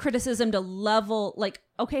fair criticism to level, like,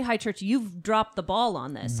 okay, high church, you've dropped the ball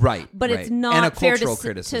on this. Right. But it's not fair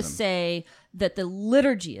to say that the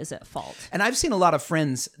liturgy is at fault. And I've seen a lot of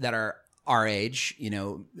friends that are our age,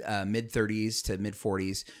 mid 30s to mid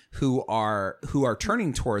 40s, who are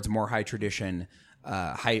turning towards more high tradition,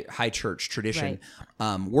 high church tradition,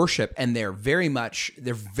 worship, and they're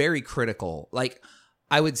very critical. Like,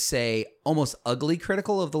 I would say almost ugly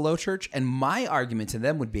critical of the low church. And my argument to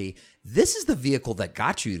them would be, this is the vehicle that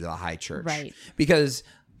got you to the high church. Right. Because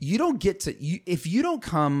you don't get to, if you don't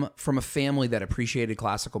come from a family that appreciated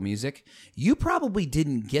classical music, you probably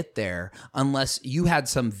didn't get there unless you had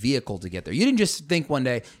some vehicle to get there. You didn't just think one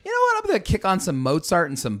day, you know what, I'm going to kick on some Mozart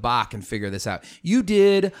and some Bach and figure this out. You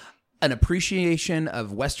did an appreciation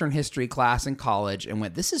of Western history class in college and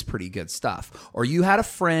went, this is pretty good stuff. Or you had a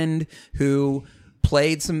friend who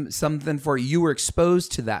played something for you. You were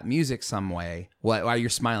exposed to that music some way. Why are you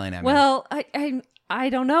smiling at me? Well, I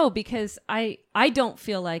don't know, because I don't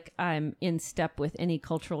feel like I'm in step with any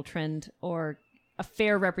cultural trend or a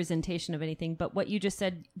fair representation of anything. But what you just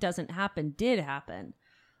said did happen.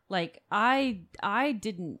 Like,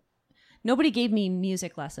 nobody gave me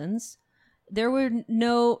music lessons.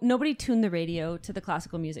 Nobody tuned the radio to the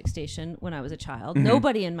classical music station when I was a child.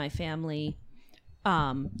 Nobody in my family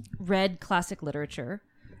read classic literature.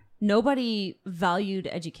 Nobody valued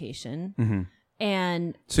education.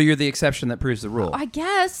 And so you're the exception that proves the rule, I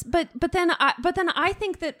guess. But then I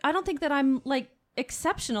think that I don't think that I'm like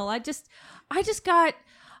exceptional. I wanted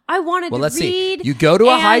to read. Let's see. You go to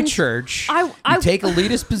a high church. You take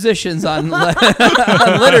elitist positions on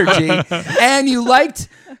liturgy, and you liked.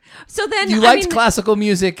 So then you liked classical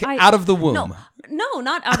music out of the womb. No,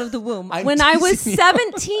 not out of the womb. When I was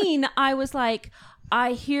 17, I was like,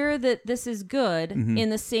 I hear that this is good in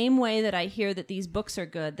the same way that I hear that these books are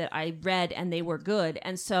good, that I read and they were good.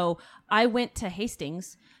 And so I went to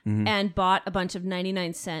Hastings and bought a bunch of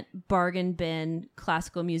 99-cent bargain bin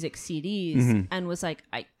classical music CDs and was like,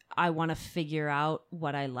 I want to figure out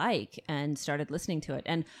what I like, and started listening to it.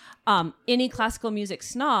 And any classical music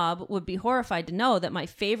snob would be horrified to know that my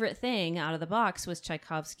favorite thing out of the box was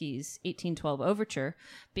Tchaikovsky's 1812 Overture,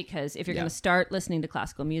 because if you're going to start listening to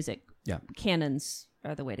classical music, canons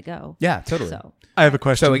are the way to go. Yeah, totally. So I have a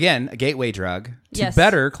question. So again, a gateway drug to Yes.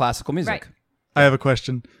 better classical music. Right. I have a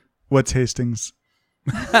question. What's Hastings?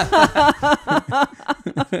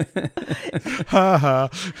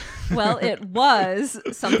 Well, it was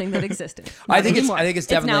something that existed. I think Not anymore. it's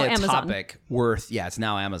definitely now a Amazon. topic worth. Yeah, it's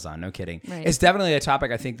now Amazon. No kidding. Right. It's definitely a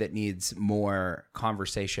topic I think that needs more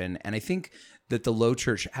conversation, and I think that the low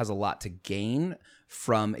church has a lot to gain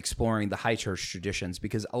from exploring the high church traditions,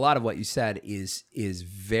 because a lot of what you said is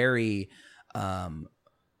very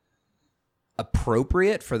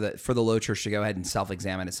appropriate for the low church to go ahead and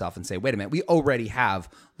self-examine itself and say, wait a minute, we already have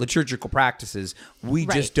liturgical practices. We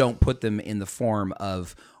just don't put them in the form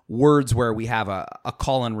of words where we have a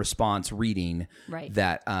call and response reading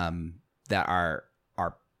that are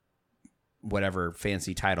whatever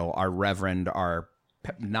fancy title, our reverend, our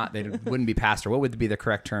not, they wouldn't be pastor. What would be the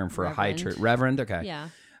correct term for a high church? Reverend? Okay. Yeah.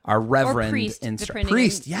 Our reverend or priest,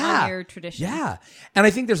 priest, on your tradition. Yeah. And I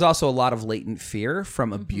think there's also a lot of latent fear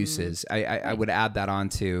from abuses. I would add that on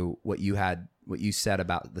to what you said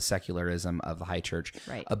about the secularism of the high church.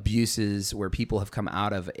 Right. Abuses where people have come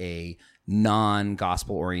out of a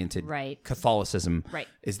non-gospel oriented Catholicism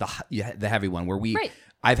is the heavy one, where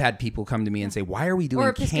I've had people come to me and say, why are we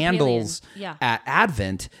doing candles at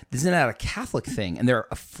Advent? Isn't that a Catholic thing? And they're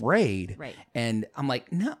afraid. Right. And I'm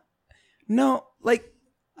like, no, like,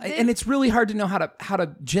 and it's really hard to know how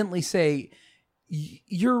to gently say,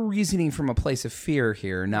 you're reasoning from a place of fear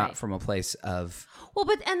here, not from a place of... Well,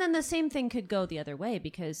 and then the same thing could go the other way,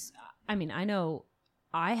 because, I mean, I know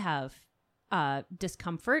I have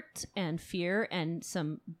discomfort and fear and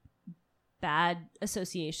some bad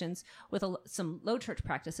associations with some low church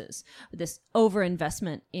practices, this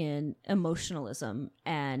overinvestment in emotionalism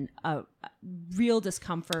and a real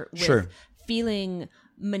discomfort with feeling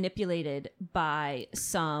manipulated by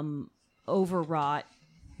some overwrought.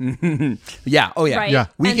 Yeah. Oh yeah. Right? Yeah.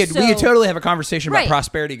 We could totally have a conversation about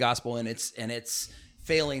prosperity gospel and its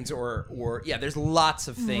failings or there's lots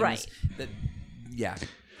of things that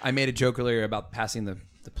I made a joke earlier about passing the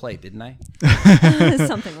plate, didn't I?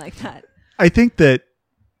 Something like that. I think that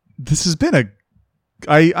this has been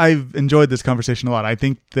I've enjoyed this conversation a lot. I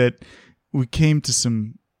think that we came to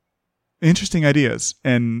some interesting ideas,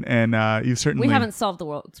 and you certainly... We haven't solved the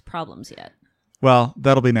world's problems yet. Well,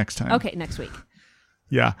 that'll be next time. Okay, next week.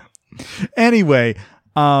 Yeah. Anyway,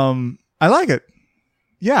 I like it.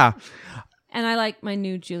 Yeah. And I like my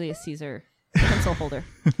new Julius Caesar pencil holder.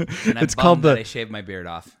 And It's called that I shaved my beard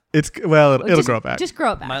off. It'll grow back. Just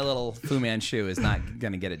grow it back. My little Fu Manchu is not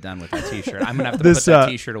going to get it done with that T-shirt. I'm going to have to put that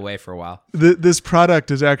T-shirt away for a while. This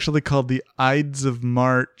product is actually called the Ides of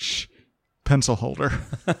March pencil holder.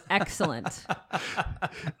 Excellent.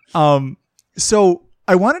 So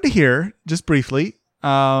I wanted to hear, just briefly,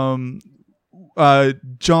 John,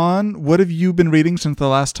 what have you been reading since the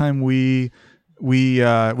last time we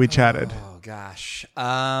chatted? Oh gosh,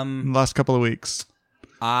 The last couple of weeks.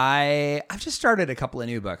 I've just started a couple of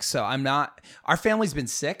new books, so I'm not. Our family's been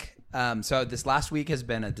sick, so this last week has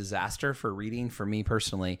been a disaster for reading for me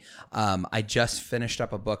personally. I just finished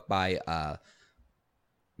up a book by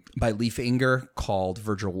Leif Inger called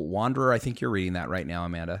Virgil Wanderer. I think you're reading that right now,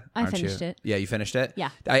 Amanda. I finished it. Yeah, you finished it? Yeah.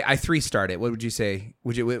 I 3-starred it. What would you say?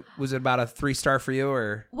 Was it about a 3-star for you,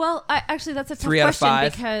 or? Well, actually, that's a tough 3 out of question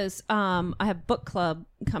 5? because I have book club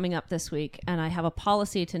coming up this week, and I have a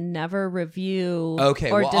policy to never review or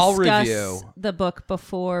discuss I'll review the book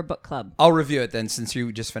before book club. I'll review it then, since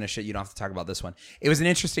you just finished it. You don't have to talk about this one. It was an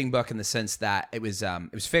interesting book in the sense that it was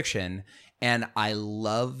fiction, and I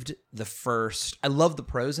loved the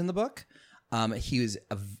prose in the book. He's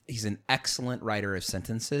an excellent writer of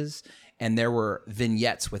sentences, and there were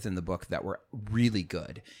vignettes within the book that were really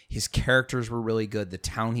good. His characters were really good. The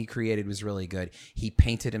town he created was really good. He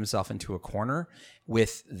painted himself into a corner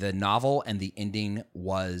with the novel, and the ending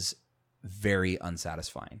was very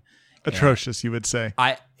unsatisfying. Atrocious, you would say.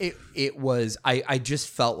 I just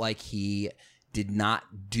felt like he did not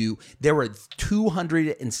do. There were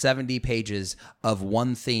 270 pages of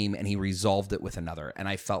one theme, and he resolved it with another, and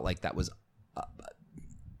I felt like that was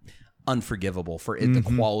unforgivable for the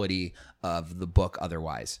quality of the book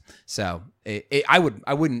otherwise. So I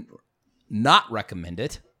wouldn't not recommend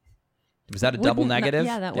it. Was that a double negative?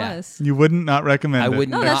 Yeah, that was. You wouldn't not recommend I it? wouldn't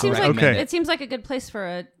No, that not seems like recommend it seems like a good place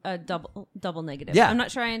for a double negative. Yeah. I'm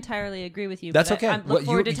not sure I entirely agree with you. That's but okay. I look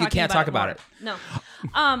forward to You talking can't about talk it about more. it. No.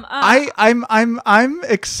 I'm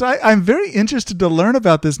excited. I'm very interested to learn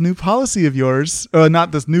about this new policy of yours, or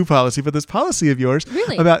not this new policy, but this policy of yours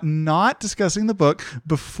Really? about not discussing the book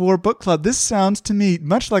before book club. This sounds to me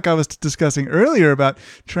much like I was discussing earlier about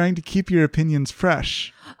trying to keep your opinions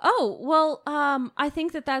fresh. Oh, well, I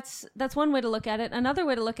think that's one way to look at it. Another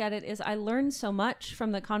way to look at it is I learned so much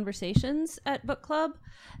from the conversations at book club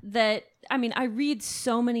that, I mean, I read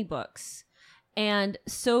so many books and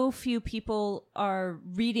so few people are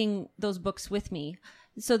reading those books with me,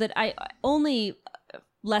 so that I only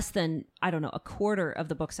less than, I don't know, a quarter of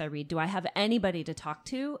the books I read do I have anybody to talk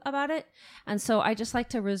to about it. And so I just like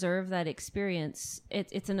to reserve that experience.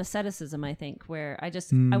 It's an asceticism, I think, where I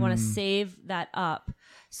want to save that up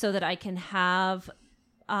so that I can have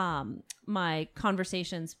my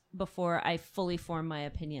conversations before I fully form my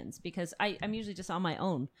opinions, because I'm usually just on my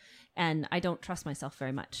own and I don't trust myself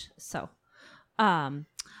very much. So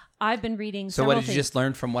I've been reading. So what did you just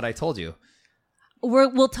learn from what I told you?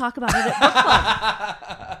 We'll talk about it at book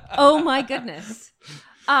club. Oh my goodness.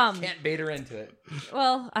 Can't bait her into it.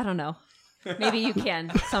 Well, I don't know. Maybe you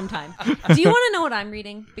can sometime. Do you want to know what I'm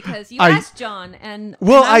reading? Because you asked John, and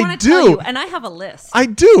I want to tell you, and I have a list. I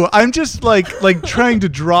do. I'm just like trying to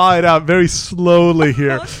draw it out very slowly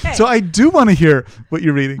here. Okay. So I do want to hear what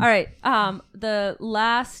you're reading. All right. The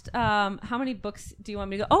last, how many books do you want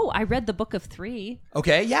me to go? Oh, I read the Book of 3.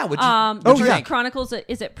 Okay, yeah. What'd you The think? Chronicles.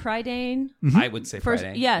 Is it Prydain? I would say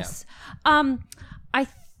Friday. Yes.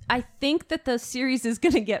 I think that the series is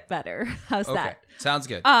going to get better. How's that? Sounds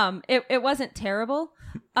good. It wasn't terrible.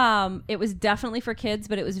 It was definitely for kids,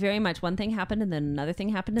 but it was very much one thing happened and then another thing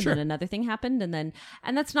happened and then another thing happened and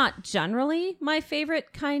that's not generally my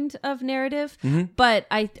favorite kind of narrative. But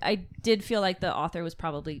I did feel like the author was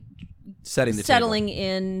probably settling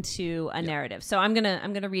into a narrative. So I'm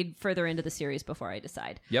gonna read further into the series before I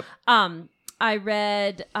decide. Yep. I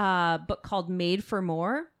read a book called Made for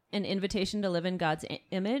More: An Invitation to Live in God's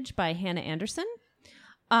Image by Hannah Anderson.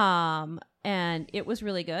 And it was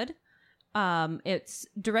really good. It's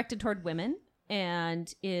directed toward women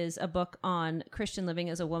and is a book on Christian living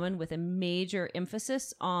as a woman with a major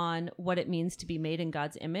emphasis on what it means to be made in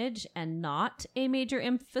God's image and not a major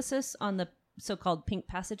emphasis on the so-called pink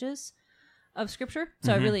passages of Scripture.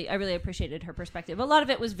 So I really appreciated her perspective. A lot of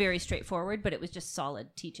it was very straightforward, but it was just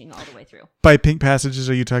solid teaching all the way through. By pink passages,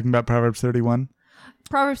 are you talking about Proverbs 31?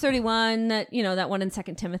 Proverbs 31, that one in 2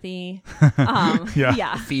 Timothy.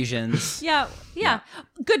 Yeah. Ephesians. Yeah.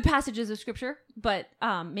 Good passages of Scripture, but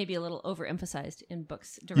maybe a little overemphasized in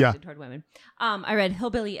books directed toward women. I read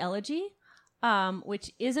Hillbilly Elegy,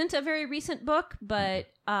 which isn't a very recent book, but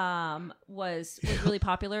was really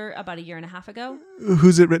popular about a year and a half ago.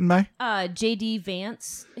 Who's it written by? J.D.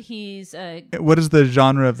 Vance. What is the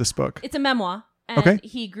genre of this book? It's a memoir. And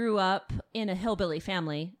he grew up in a hillbilly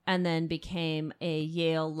family and then became a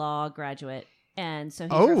Yale law graduate. And so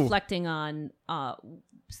he's reflecting on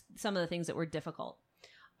some of the things that were difficult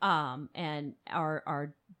and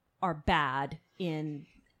are bad in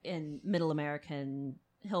Middle American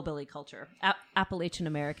hillbilly culture, Appalachian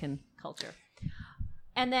American culture.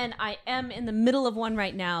 And then I am in the middle of one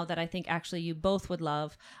right now that I think actually you both would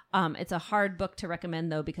love. It's a hard book to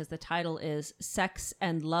recommend, though, because the title is Sex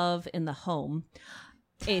and Love in the Home,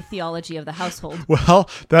 A Theology of the Household. Well,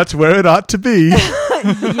 that's where it ought to be.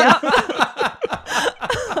 Yep.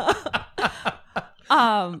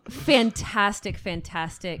 Fantastic.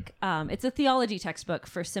 It's a theology textbook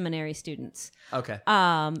for seminary students. Okay.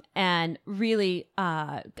 And really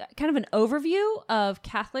kind of an overview of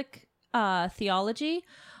Catholic theology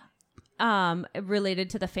related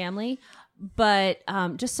to the family, but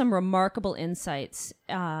just some remarkable insights.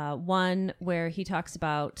 One where he talks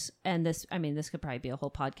about, and this could probably be a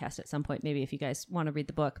whole podcast at some point, maybe if you guys want to read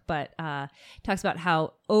the book, but talks about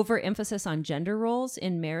how overemphasis on gender roles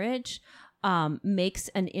in marriage makes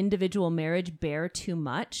an individual marriage bear too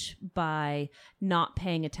much by not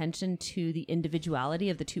paying attention to the individuality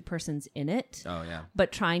of the two persons in it. Oh, yeah.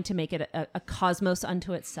 But trying to make it a cosmos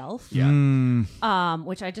unto itself. Yeah.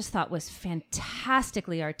 Which I just thought was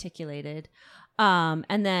fantastically articulated.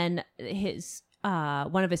 And then his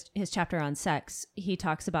one of his chapter on sex, he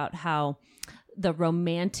talks about how the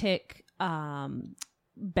romantic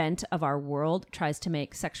bent of our world tries to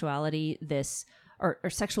make sexuality this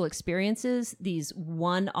or sexual experiences, these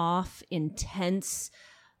one-off, intense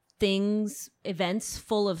events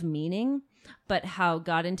full of meaning, but how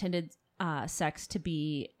God intended sex to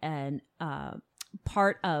be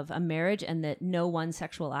part of a marriage, and that no one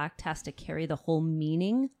sexual act has to carry the whole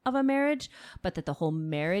meaning of a marriage, but that the whole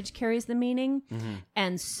marriage carries the meaning.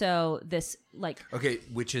 And so this Okay,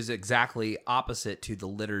 which is exactly opposite to the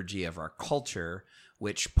liturgy of our culture,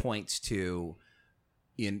 which points to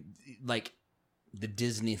the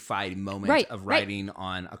Disney-fied moment of riding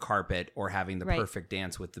on a carpet or having the perfect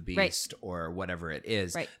dance with the beast or whatever it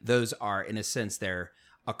is. Those are, in a sense, they're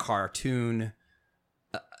a cartoon,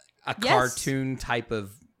 cartoon type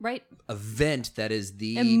of event that is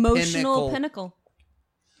the emotional pinnacle.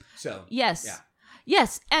 So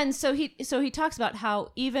Yes, and so he talks about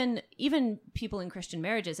how even people in Christian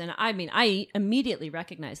marriages, and I mean, I immediately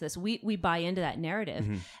recognize this. We buy into that narrative,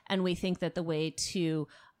 and we think that the way to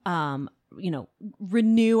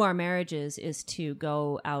renew our marriages is to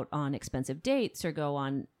go out on expensive dates or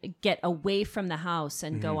get away from the house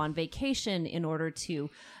and go on vacation in order to,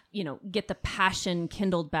 get the passion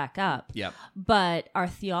kindled back up. Yep. But our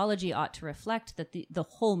theology ought to reflect that the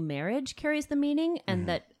whole marriage carries the meaning, and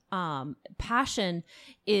that passion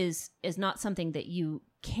is not something that you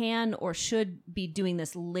can or should be doing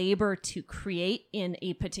this labor to create in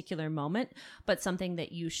a particular moment, but something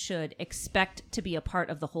that you should expect to be a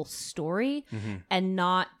part of the whole story and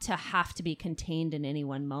not to have to be contained in any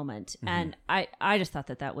one moment. And I just thought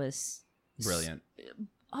that was brilliant.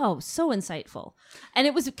 So insightful. And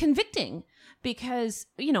it was convicting because,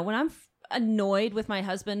 when I'm annoyed with my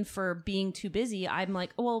husband for being too busy, I'm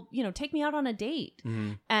like, well, take me out on a date,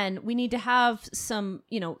 and we need to have some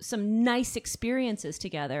nice experiences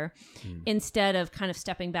together, instead of kind of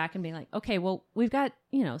stepping back and being like, okay, well, we've got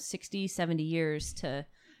 60, 70 years to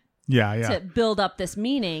build up this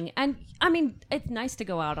meaning. And I mean, it's nice to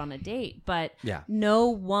go out on a date, but no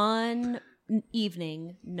one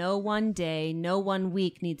evening, no one day, no one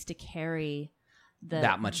week needs to carry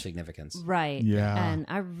that much significance. Right. Yeah. And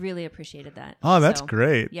I really appreciated that. Oh, that's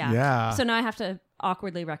great. Yeah. Yeah. So now I have to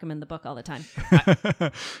awkwardly recommend the book all the time.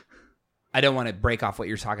 I don't want to break off what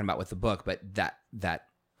you're talking about with the book, but that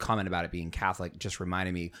comment about it being Catholic just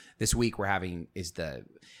reminded me this week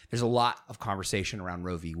there's a lot of conversation around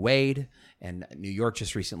Roe v. Wade, and New York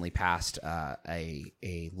just recently passed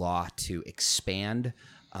a law to expand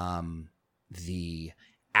the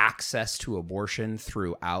access to abortion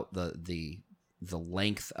throughout the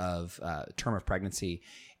length of term of pregnancy,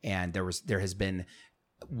 and there has been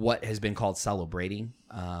what has been called celebrating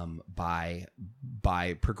by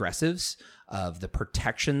progressives of the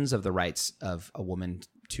protections of the rights of a woman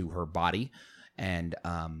to her body. And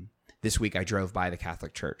this week I drove by the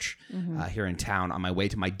Catholic Church here in town on my way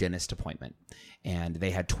to my dentist appointment, and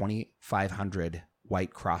they had 2,500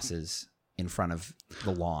 white crosses in front of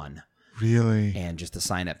the lawn. Really? And just a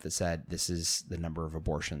sign up that said, this is the number of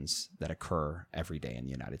abortions that occur every day in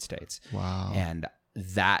the United States. Wow. And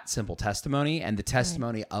that simple testimony and the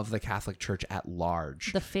testimony of the Catholic Church at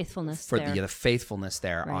large. The faithfulness the faithfulness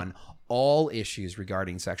there on all issues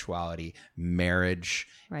regarding sexuality, marriage,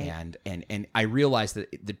 and I realized that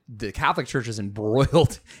the Catholic Church is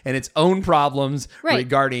embroiled in its own problems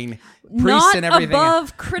regarding priests and everything.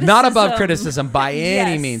 Not above criticism by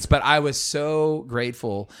any means, but I was so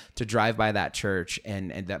grateful to drive by that church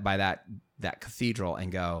and that by that cathedral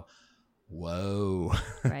and go, whoa,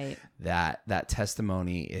 that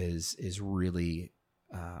testimony is really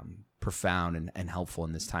profound and helpful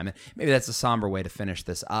in this time. And maybe that's a somber way to finish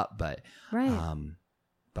this up, but I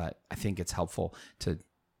think it's helpful to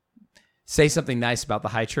say something nice about the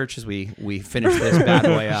high church as we finish this bad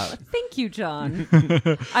boy up. Thank you, John.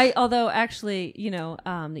 Although actually,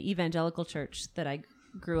 the evangelical church that I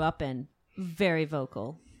grew up in, very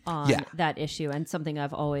vocal on that issue, and something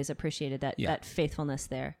I've always appreciated, that faithfulness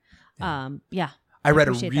there. I read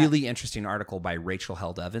a really interesting article by Rachel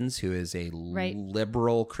Held Evans, who is a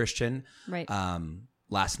liberal Christian,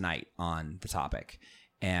 last night on the topic,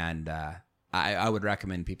 and I would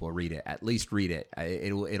recommend people read it. At least read it.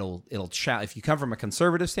 It'll if you come from a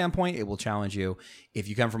conservative standpoint, it will challenge you. If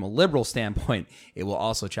you come from a liberal standpoint, it will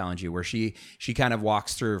also challenge you. Where she kind of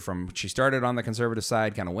walks through she started on the conservative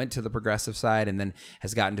side, kind of went to the progressive side, and then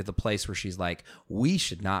has gotten to the place where she's like, we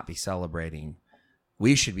should not be celebrating.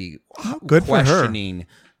 We should be questioning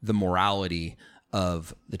the morality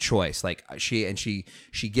of the choice. Like she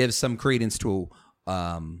gives some credence to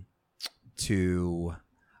the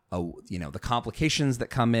complications that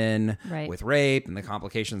come in with rape and the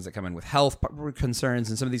complications that come in with health concerns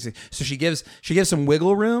and some of these things. So she gives some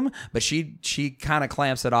wiggle room, but she kind of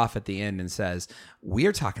clamps it off at the end and says, we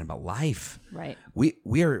are talking about life. Right.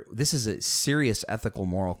 This is a serious ethical,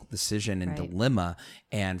 moral decision and dilemma.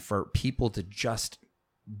 And for people to just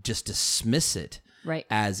dismiss it Right.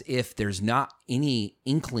 As if there's not any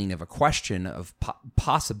inkling of a question of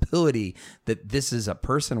possibility that this is a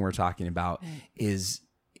person we're talking about is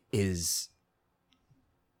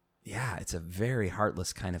yeah, it's a very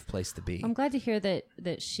heartless kind of place to be. I'm glad to hear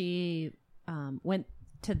that she went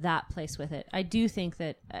to that place with it. I do think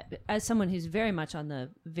that as someone who's very much on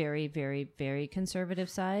the very, very, very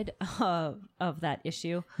conservative side of that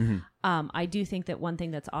issue, I do think that one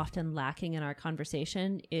thing that's often lacking in our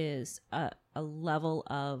conversation is a level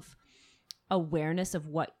of awareness of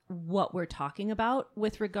what we're talking about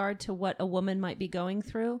with regard to what a woman might be going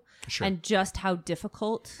through, and just how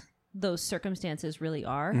difficult those circumstances really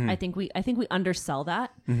are. I think we undersell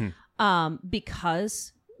that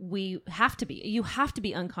because you have to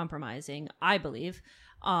be uncompromising, I believe,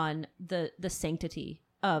 on the sanctity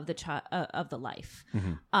of the of the life,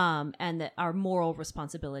 and that our moral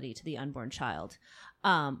responsibility to the unborn child.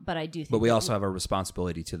 But I do think, but we also have a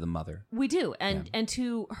responsibility to the mother. We do, and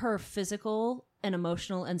to her physical and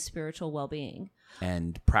emotional and spiritual well-being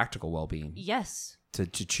and practical well-being. Yes, to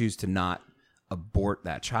choose to not abort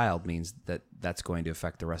that child means that that's going to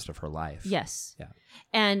affect the rest of her life. Yes. Yeah.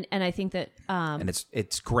 And I think that and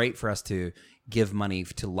it's great for us to give money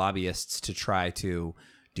to lobbyists to try to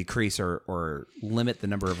decrease or limit the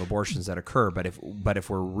number of abortions that occur. But if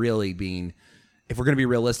we're really being, if we're going to be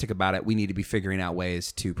realistic about it, we need to be figuring out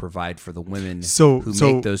ways to provide for the women who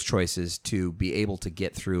make those choices to be able to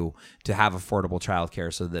get through, to have affordable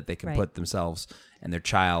childcare so that they can put themselves and their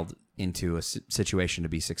child into a situation to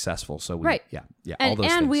be successful. So we, all those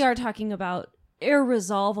things. We are talking about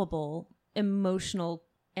irresolvable emotional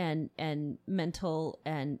and mental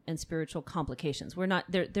and spiritual complications. We're not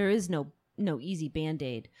there. There is no easy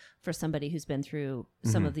Band-Aid for somebody who's been through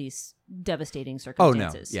some of these devastating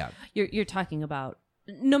circumstances. Oh no, yeah. You're talking about,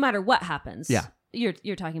 no matter what happens. Yeah.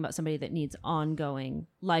 You're talking about somebody that needs ongoing,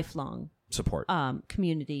 lifelong support,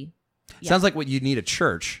 community. Yeah. Sounds like what you need a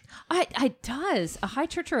church. It does. A high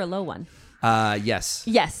church or a low one? Yes.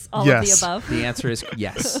 Yes. All of the above. The answer is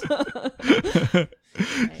yes.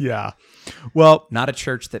 Yeah. Well, not a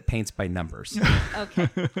church that paints by numbers. Okay.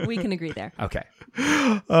 We can agree there. Okay.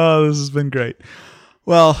 Oh, this has been great.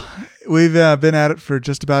 Well, we've been at it for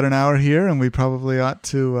just about an hour here, and we probably ought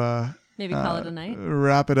to maybe call it a night.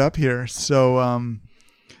 Wrap it up here. So,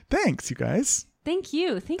 thanks, you guys. Thank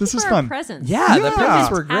you. Thank this you was for fun. our presence. Yeah, the presents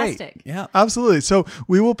were great. Fantastic. Yeah, absolutely. So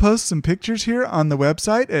we will post some pictures here on the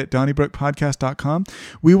website at DonnybrookPodcast.com.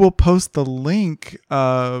 We will post the link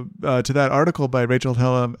to that article by Rachel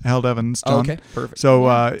Held Evans. John. Okay, perfect. So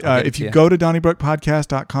if you go to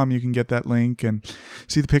DonnybrookPodcast.com, you can get that link and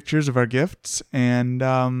see the pictures of our gifts, and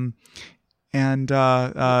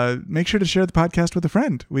make sure to share the podcast with a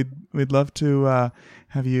friend. We'd love to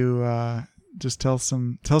have you. Just tell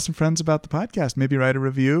some friends about the podcast. Maybe write a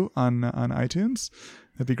review on iTunes.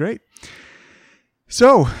 That'd be great.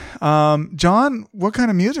 So, John, what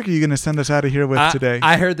kind of music are you going to send us out of here with today?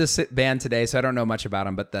 I heard this band today, so I don't know much about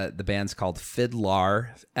them, but the band's called Fidlar,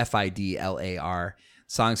 Fidlar.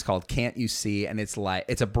 Song's called Can't You See, and it's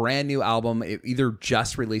a brand new album. It either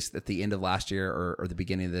just released at the end of last year or the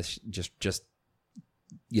beginning of this, just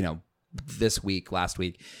last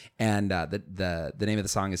week, and the name of the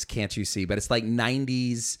song is Can't You See, but it's like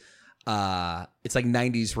 90s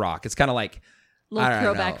rock. It's kind of like a little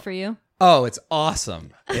throwback for you. Oh, it's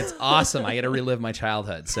awesome. It's awesome. I get to relive my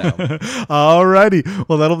childhood. So alrighty,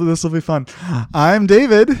 well this will be fun. I'm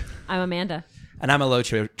David. I'm Amanda, and I'm a low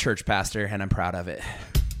church pastor, and I'm proud of it.